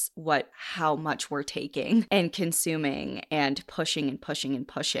as how much we're taking and consuming and pushing and pushing and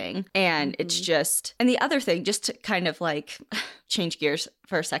pushing. And it's just, and the other thing, just to kind of like change gears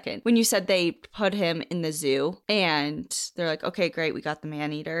for a second, when you said they put him in the zoo and they're like, okay, great, we got the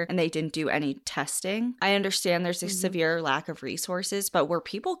man-eater, and they didn't do any testing. I understand there's a severe lack of resources, but were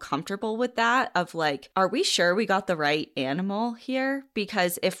people comfortable with that? Of like, are we sure we got the right animal here?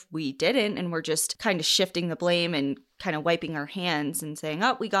 Because if we didn't, and we're just kind of shifting the blame and kind of wiping our hands and saying,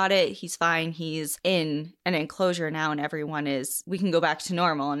 oh, we got it, he's fine, he's in an enclosure now, and we can go back to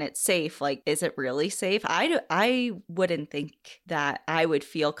normal and it's safe. Like, is it really safe? I wouldn't think that I would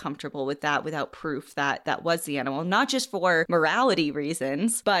feel comfortable with that without proof that that was the animal, not just for morality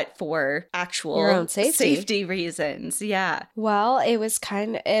reasons, but for actual your own safety reasons. Yeah. Well, it was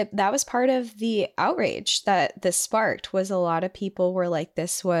that was part of the outrage that this sparked, was a lot of people were like,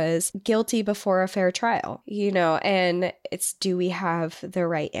 this was guilty before a fair trial, you know, and it's, do we have the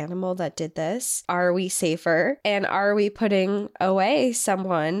right animal that did this? Are we safer? And are we putting away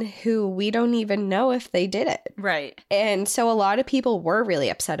someone who we don't even know if they did it? Right. And so a lot of people were really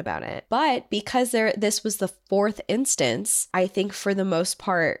upset about it. But because this was the fourth instance, I think for the most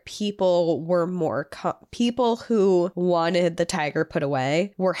part, people were people who wanted the tiger put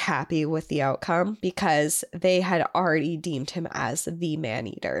away were happy with the outcome, because they had already deemed him as the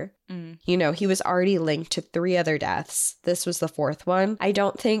man-eater. You know, he was already linked to 3 other deaths. This was the 4th one. I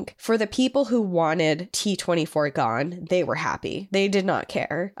don't think, for the people who wanted T-24 gone, they were happy. They did not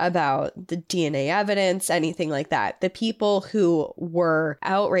care about the DNA evidence, anything like that. The people who were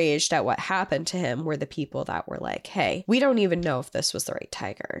outraged at what happened to him were the people that were like, hey, we don't even know if this was the right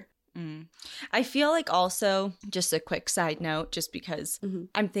tiger. I feel like also, just a quick side note, just because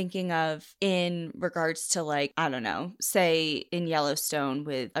I'm thinking of in regards to like, I don't know, say in Yellowstone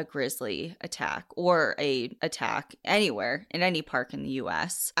with a grizzly attack or a attack anywhere in any park in the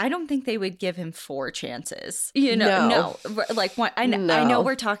US, I don't think they would give him 4 chances. You know, no. Like I know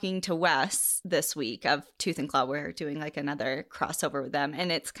we're talking to Wes this week of Tooth and Claw. We're doing like another crossover with them.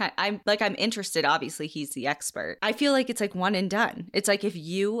 And it's I'm interested. Obviously, he's the expert. I feel like it's like one and done. It's like if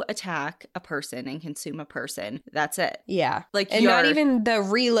you attack a person and consume a person, that's it. Yeah. Like, and not even the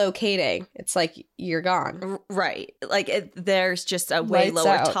relocating. It's like you're gone. Right. Like there's just a way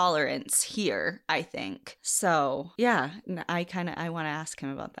lower tolerance here, I think. So yeah, I want to ask him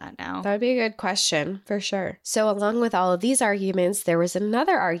about that now. That would be a good question for sure. So along with all of these arguments, there was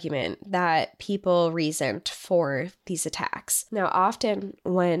another argument that people reasoned for these attacks. Now, often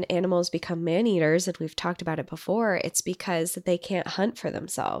when animals become man-eaters, and we've talked about it before, it's because they can't hunt for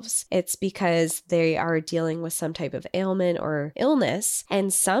themselves. It's because they are dealing with some type of ailment or illness.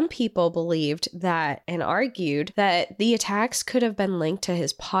 And some people believed that and argued that the attacks could have been linked to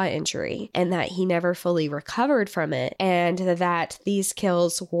his paw injury and that he never fully recovered from it, and that these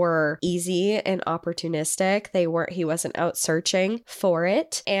kills were easy and opportunistic. He wasn't out searching for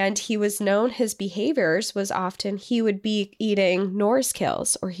it. And he was known, his behaviors was often he would be eating Norse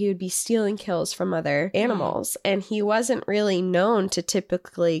kills or he would be stealing kills from other animals. And he wasn't really known to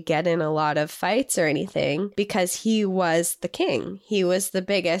typically get in a lot of fights or anything because he was the king. He was the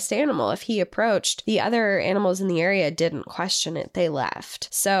biggest animal. If he approached, the other animals in the area didn't question it. They left.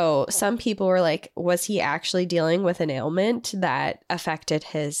 So some people were like, was he actually dealing with an ailment that affected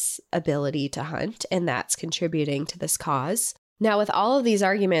his ability to hunt? And that's contributing to this cause. Now, with all of these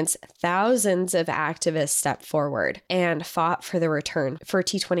arguments, thousands of activists stepped forward and fought for the return for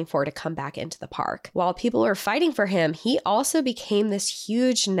T-24 to come back into the park. While people were fighting for him, he also became this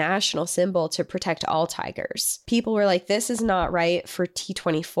huge national symbol to protect all tigers. People were like, this is not right for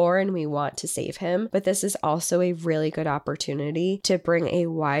T-24 and we want to save him, but this is also a really good opportunity to bring a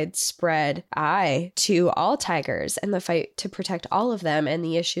widespread eye to all tigers and the fight to protect all of them and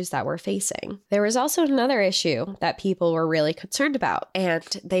the issues that we're facing. There was also another issue that people were really concerned about, and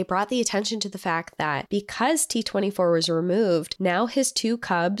they brought the attention to the fact that because T-24 was removed, now his 2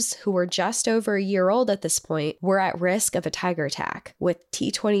 cubs, who were just over a year old at this point, were at risk of a tiger attack. With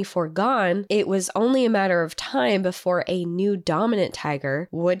T-24 gone, it was only a matter of time before a new dominant tiger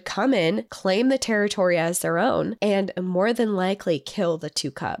would come in, claim the territory as their own, and more than likely kill the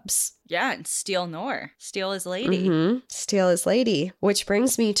 2 cubs. Yeah, and steal Nor. Steal his lady. Steal his lady. Which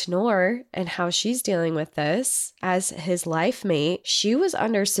brings me to Nor and how she's dealing with this. As his life mate, she was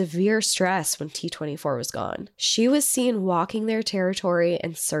under severe stress when T-24 was gone. She was seen walking their territory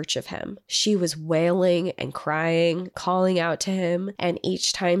in search of him. She was wailing and crying, calling out to him, and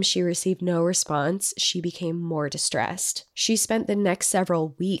each time she received no response, she became more distressed. She spent the next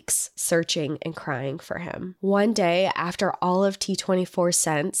several weeks searching and crying for him. One day, after all of T-24's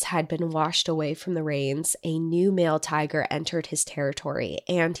scents had been washed away from the rains, a new male tiger entered his territory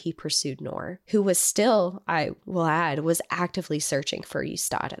and he pursued Nor, who was still, I will add, was actively searching for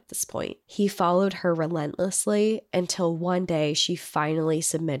Ustad at this point. He followed her relentlessly until one day she finally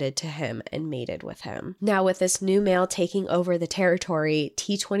submitted to him and mated with him. Now, with this new male taking over the territory,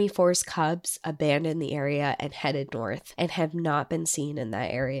 T-24's cubs abandoned the area and headed north and have not been seen in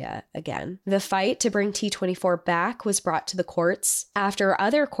that area again. The fight to bring T-24 back was brought to the courts. After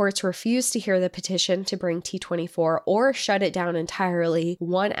other courts refused to hear the petition to bring T-24 or shut it down entirely,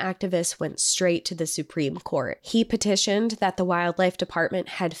 one activist went straight to the Supreme Court. He petitioned that the Wildlife Department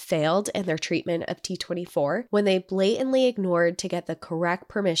had failed in their treatment of T-24 when they blatantly ignored to get the correct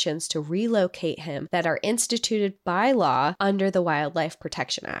permissions to relocate him that are instituted by law under the Wildlife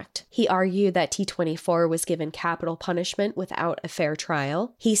Protection Act. He argued that T-24 was given capital punishment without a fair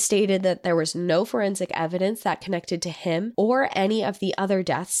trial. He stated that there was no forensic evidence that connected to him or any of the other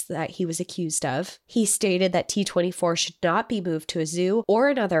deaths that he was accused of. He stated that T-24 should not be moved to a zoo or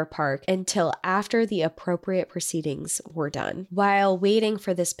another park until after the appropriate proceedings were done. While waiting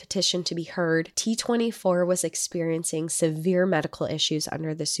for this petition to be heard, T-24 was experiencing severe medical issues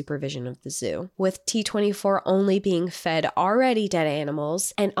under the supervision of the zoo, with T-24 only being fed already dead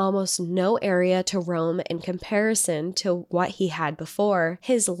animals and almost no area to roam in comparison to what he had before.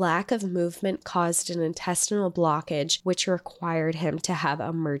 His lack of movement caused an intestinal blockage, which required him to have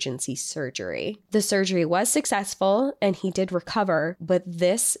emergency emergency surgery. The surgery was successful and he did recover, but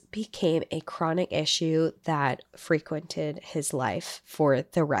this became a chronic issue that frequented his life for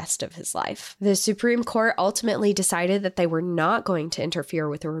the rest of his life. The Supreme Court ultimately decided that they were not going to interfere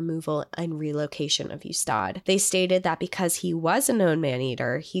with the removal and relocation of Ustad. They stated that because he was a known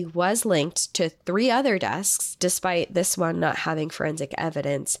man-eater, he was linked to 3 other deaths, despite this one not having forensic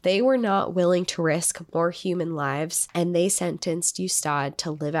evidence. They were not willing to risk more human lives, and they sentenced Ustad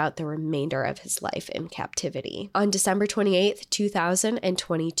to live out the remainder of his life in captivity. On December 28th,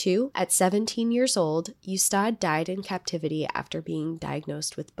 2022, at 17 years old, Ustad died in captivity after being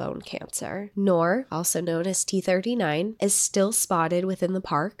diagnosed with bone cancer. Noor, also known as T-39, is still spotted within the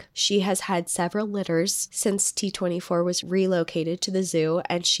park. She has had several litters since T-24 was relocated to the zoo,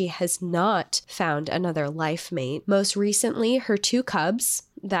 and she has not found another life mate. Most recently, her 2 cubs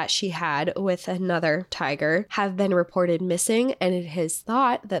that she had with another tiger have been reported missing, and it is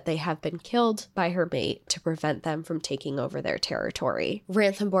thought that they have been killed by her mate to prevent them from taking over their territory.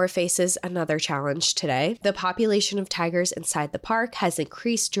 Ranthambore faces another challenge today. The population of tigers inside the park has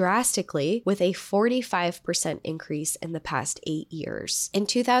increased drastically, with a 45% increase in the past 8 years. In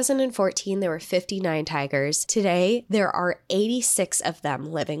 2014, there were 59 tigers. Today, there are 86 of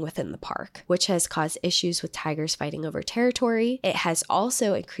them living within the park, which has caused issues with tigers fighting over territory. It has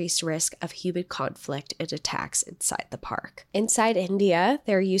also increased risk of human conflict and attacks inside the park. Inside India,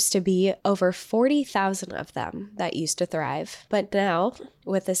 there used to be over 40,000 of them that used to thrive. But now,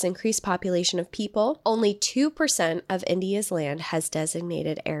 with this increased population of people, only 2% of India's land has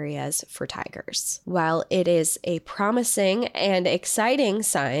designated areas for tigers. While it is a promising and exciting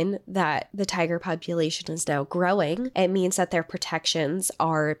sign that the tiger population is now growing, it means that their protections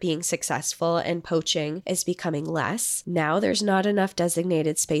are being successful and poaching is becoming less. Now there's not enough designated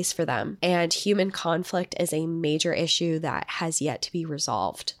space for them, and human conflict is a major issue that has yet to be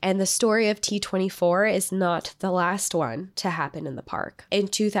resolved. And the story of T-24 is not the last one to happen in the park. In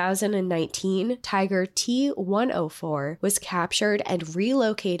 2019, tiger T-104 was captured and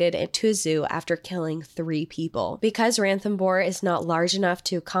relocated into a zoo after killing 3 people. Because Ranthambore is not large enough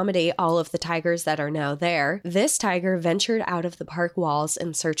to accommodate all of the tigers that are now there, this tiger ventured out of the park walls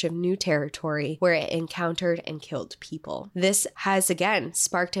in search of new territory where it encountered and killed people. This has again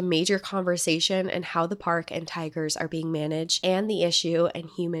sparked a major conversation in how the park and tigers are being managed and the issue in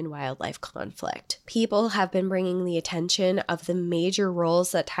human-wildlife conflict. People have been bringing the attention of the major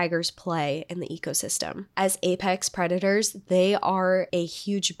roles that tigers play in the ecosystem. As apex predators, they are a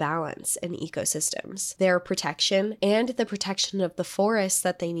huge balance in ecosystems. Their protection and the protection of the forests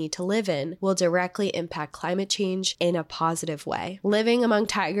that they need to live in will directly impact climate change in a positive way. Living among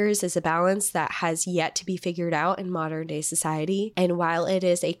tigers is a balance that has yet to be figured out in modern-day society, and while it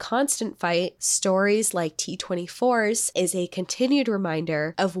is a constant fight, stories like T-24's is a continued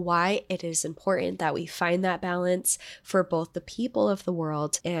reminder of why it is important that we find that balance for both the people of the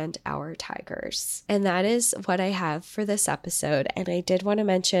world and our tigers. And that is what I have for this episode. And I did want to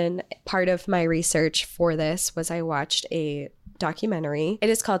mention part of my research for this was I watched a documentary. It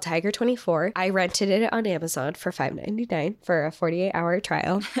is called T-24. I rented it on Amazon for $5.99 for a 48-hour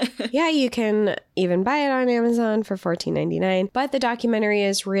trial. Yeah, you can even buy it on Amazon for $14.99. But the documentary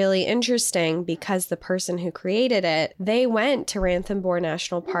is really interesting because the person who created it, they went to Ranthambore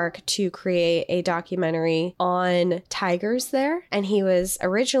National Park to create a documentary on tigers there. And he was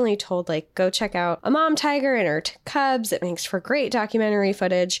originally told, like, go check out a mom tiger and her cubs. It makes for great documentary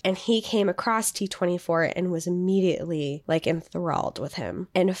footage. And he came across T-24 and was immediately, like, enthralled with him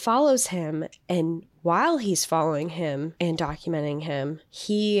and follows him, and while he's following him and documenting him,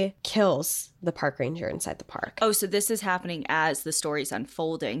 he kills the park ranger inside the park. Oh, so this is happening as the story's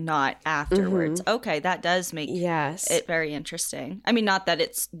unfolding, not afterwards. Mm-hmm. Okay, that does make it very interesting. I mean, not that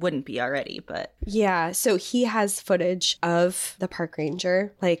it wouldn't be already, but... Yeah, so he has footage of the park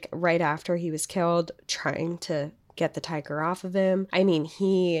ranger, like, right after he was killed, trying to get the tiger off of him. I mean,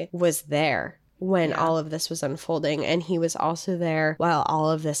 he was there when all of this was unfolding. And he was also there while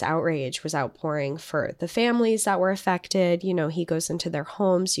all of this outrage was outpouring for the families that were affected. You know, he goes into their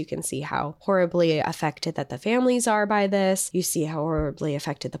homes. You can see how horribly affected that the families are by this. You see how horribly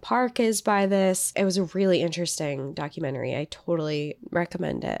affected the park is by this. It was a really interesting documentary. I totally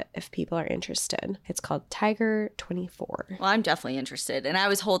recommend it if people are interested. It's called T-24. Well, I'm definitely interested. And I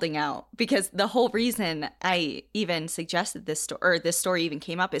was holding out because the whole reason I even suggested this story even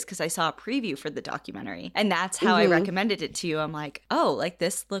came up is because I saw a preview for the documentary. And that's how I recommended it to you. I'm like, oh, like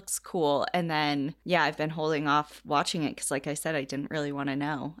this looks cool. And then, yeah, I've been holding off watching it because, like I said, I didn't really want to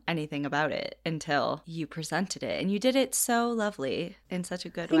know anything about it until you presented it. And you did it so lovely in such a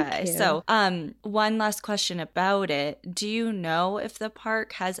good way. you. So one last question about it. Do you know if the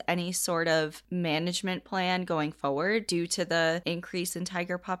park has any sort of management plan going forward due to the increase in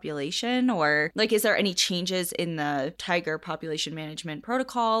tiger population? Or like, is there any changes in the tiger population management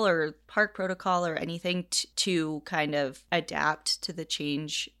protocol or park protocol or anything to kind of adapt to the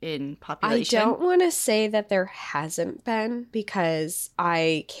change in population? I don't want to say that there hasn't been because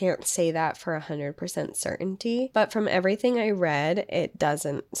I can't say that for 100% certainty. But from everything I read, it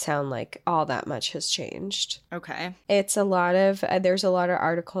doesn't sound like all that much has changed. Okay. It's a lot of, there's a lot of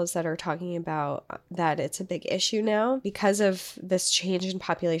articles that are talking about that it's a big issue now because of this change in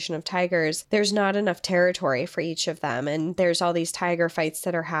population of tigers. There's not enough territory for each of them. And there's all these tiger fights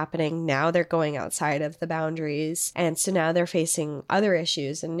that are happening. Now they're going outside of the boundaries. And so now they're facing other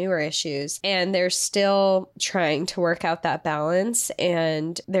issues and newer issues. And they're still trying to work out that balance.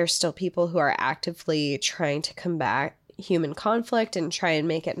 And there's still people who are actively trying to combat human conflict and try and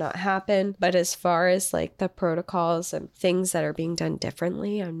make it not happen. But as far as like the protocols and things that are being done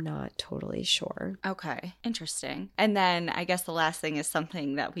differently, I'm not totally sure. Okay, interesting. And then I guess the last thing is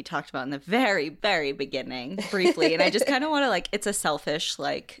something that we talked about in the very, very beginning briefly. And I just kind of want to like, it's a selfish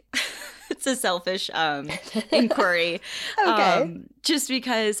like... It's a selfish inquiry. Okay. Just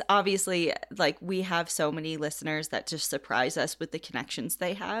because obviously like we have so many listeners that just surprise us with the connections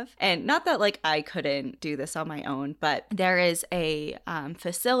they have. And not that like I couldn't do this on my own, but there is a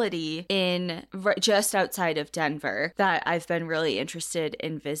facility in just outside of Denver that I've been really interested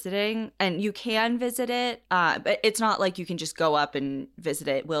in visiting. And you can visit it, but it's not like you can just go up and visit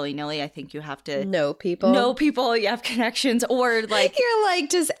it willy-nilly. I think you have to know people. You have connections or like... You're like,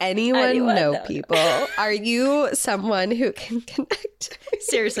 does anyone know people? Are you someone who can connect?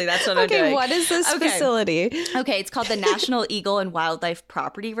 Seriously, that's what I'm doing. Okay, what is this facility? Okay, it's called the National Eagle and Wildlife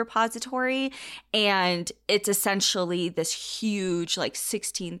Property Repository, and it's essentially this huge, like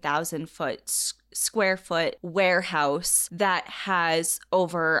 16,000 square foot warehouse that has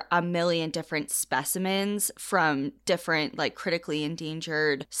over 1 million different specimens from different like critically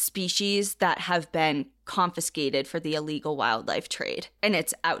endangered species that have been confiscated for the illegal wildlife trade. And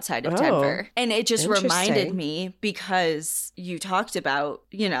it's outside of Denver. And it just reminded me because you talked about,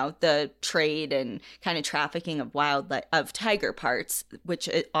 you know, the trade and kind of trafficking of wildlife, of tiger parts, which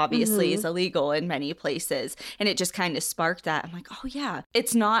obviously is illegal in many places. And it just kind of sparked that. I'm like, oh yeah,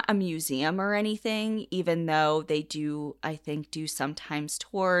 it's not a museum or anything, even though they do, I think, do sometimes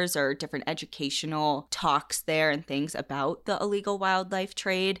tours or different educational talks there and things about the illegal wildlife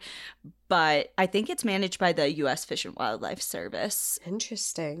trade. But I think it's managed by the U.S. Fish and Wildlife Service.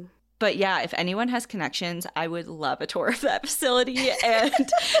 Interesting. But yeah, if anyone has connections, I would love a tour of that facility and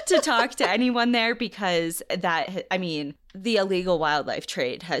to talk to anyone there because that, I mean, the illegal wildlife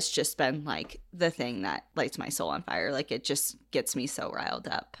trade has just been like the thing that lights my soul on fire. Like it just gets me so riled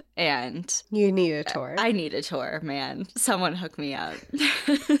up. And you need a tour. I need a tour, man. Someone hook me up.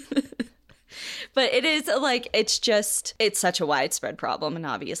 But it is like, it's such a widespread problem. And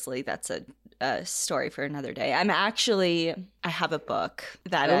obviously that's a story for another day. I have a book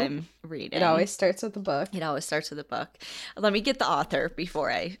that I'm reading. It always starts with the book. Let me get the author before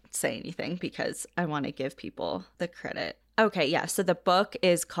I say anything because I want to give people the credit. Okay, yeah. So the book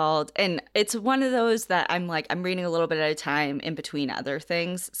is called, and it's one of those that I'm reading a little bit at a time in between other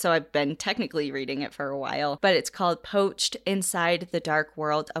things. So I've been technically reading it for a while, but it's called Poached Inside the Dark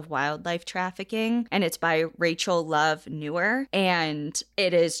World of Wildlife Trafficking. And it's by Rachel Love Newer. And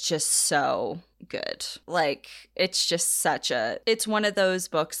it is just so good. Like, it's just it's one of those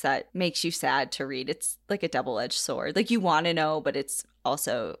books that makes you sad to read. It's like a double-edged sword. Like, you want to know, but it's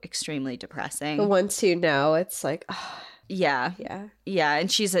also extremely depressing. But once you know, it's like, oh. Yeah. And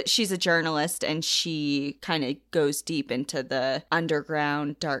she's a journalist, and she kind of goes deep into the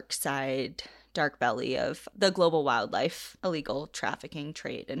underground dark belly of the global wildlife illegal trafficking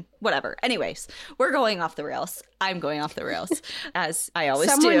trade and whatever. Anyways, we're going off the rails. I'm going off the rails, as I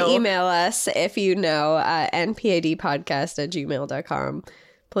always do. Someone email us if you know, npadpodcast@gmail.com.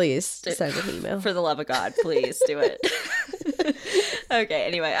 Please send an email. For the love of God, please do it. Okay,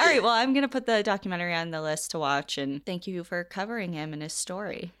 anyway. All right, well, I'm going to put the documentary on the list to watch, and thank you for covering him and his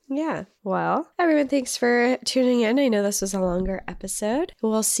story. Yeah, well, everyone, thanks for tuning in. I know this was a longer episode.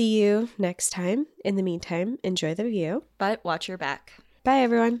 We'll see you next time. In the meantime, enjoy the view. But watch your back. Bye,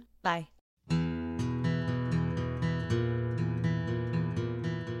 everyone. Bye.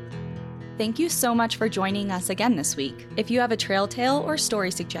 Thank you so much for joining us again this week. If you have a trail tale or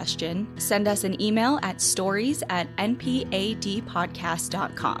story suggestion, send us an email at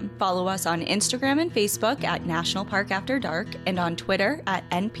stories@npadpodcast.com. Follow us on Instagram and Facebook at National Park After Dark and on Twitter at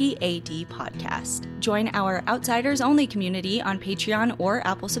NPAD Podcast. Join our Outsiders Only community on Patreon or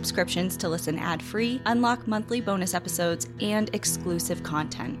Apple subscriptions to listen ad-free, unlock monthly bonus episodes, and exclusive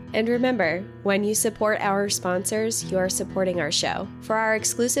content. And remember, when you support our sponsors, you are supporting our show. For our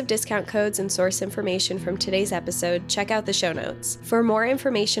exclusive discount codes and source information from today's episode, check out the show notes. For more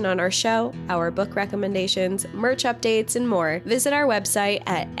information on our show, our book recommendations, merch updates, and more, visit our website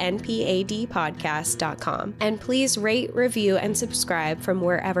at npadpodcast.com. And please rate, review, and subscribe from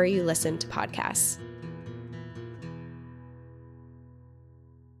wherever you listen to podcasts.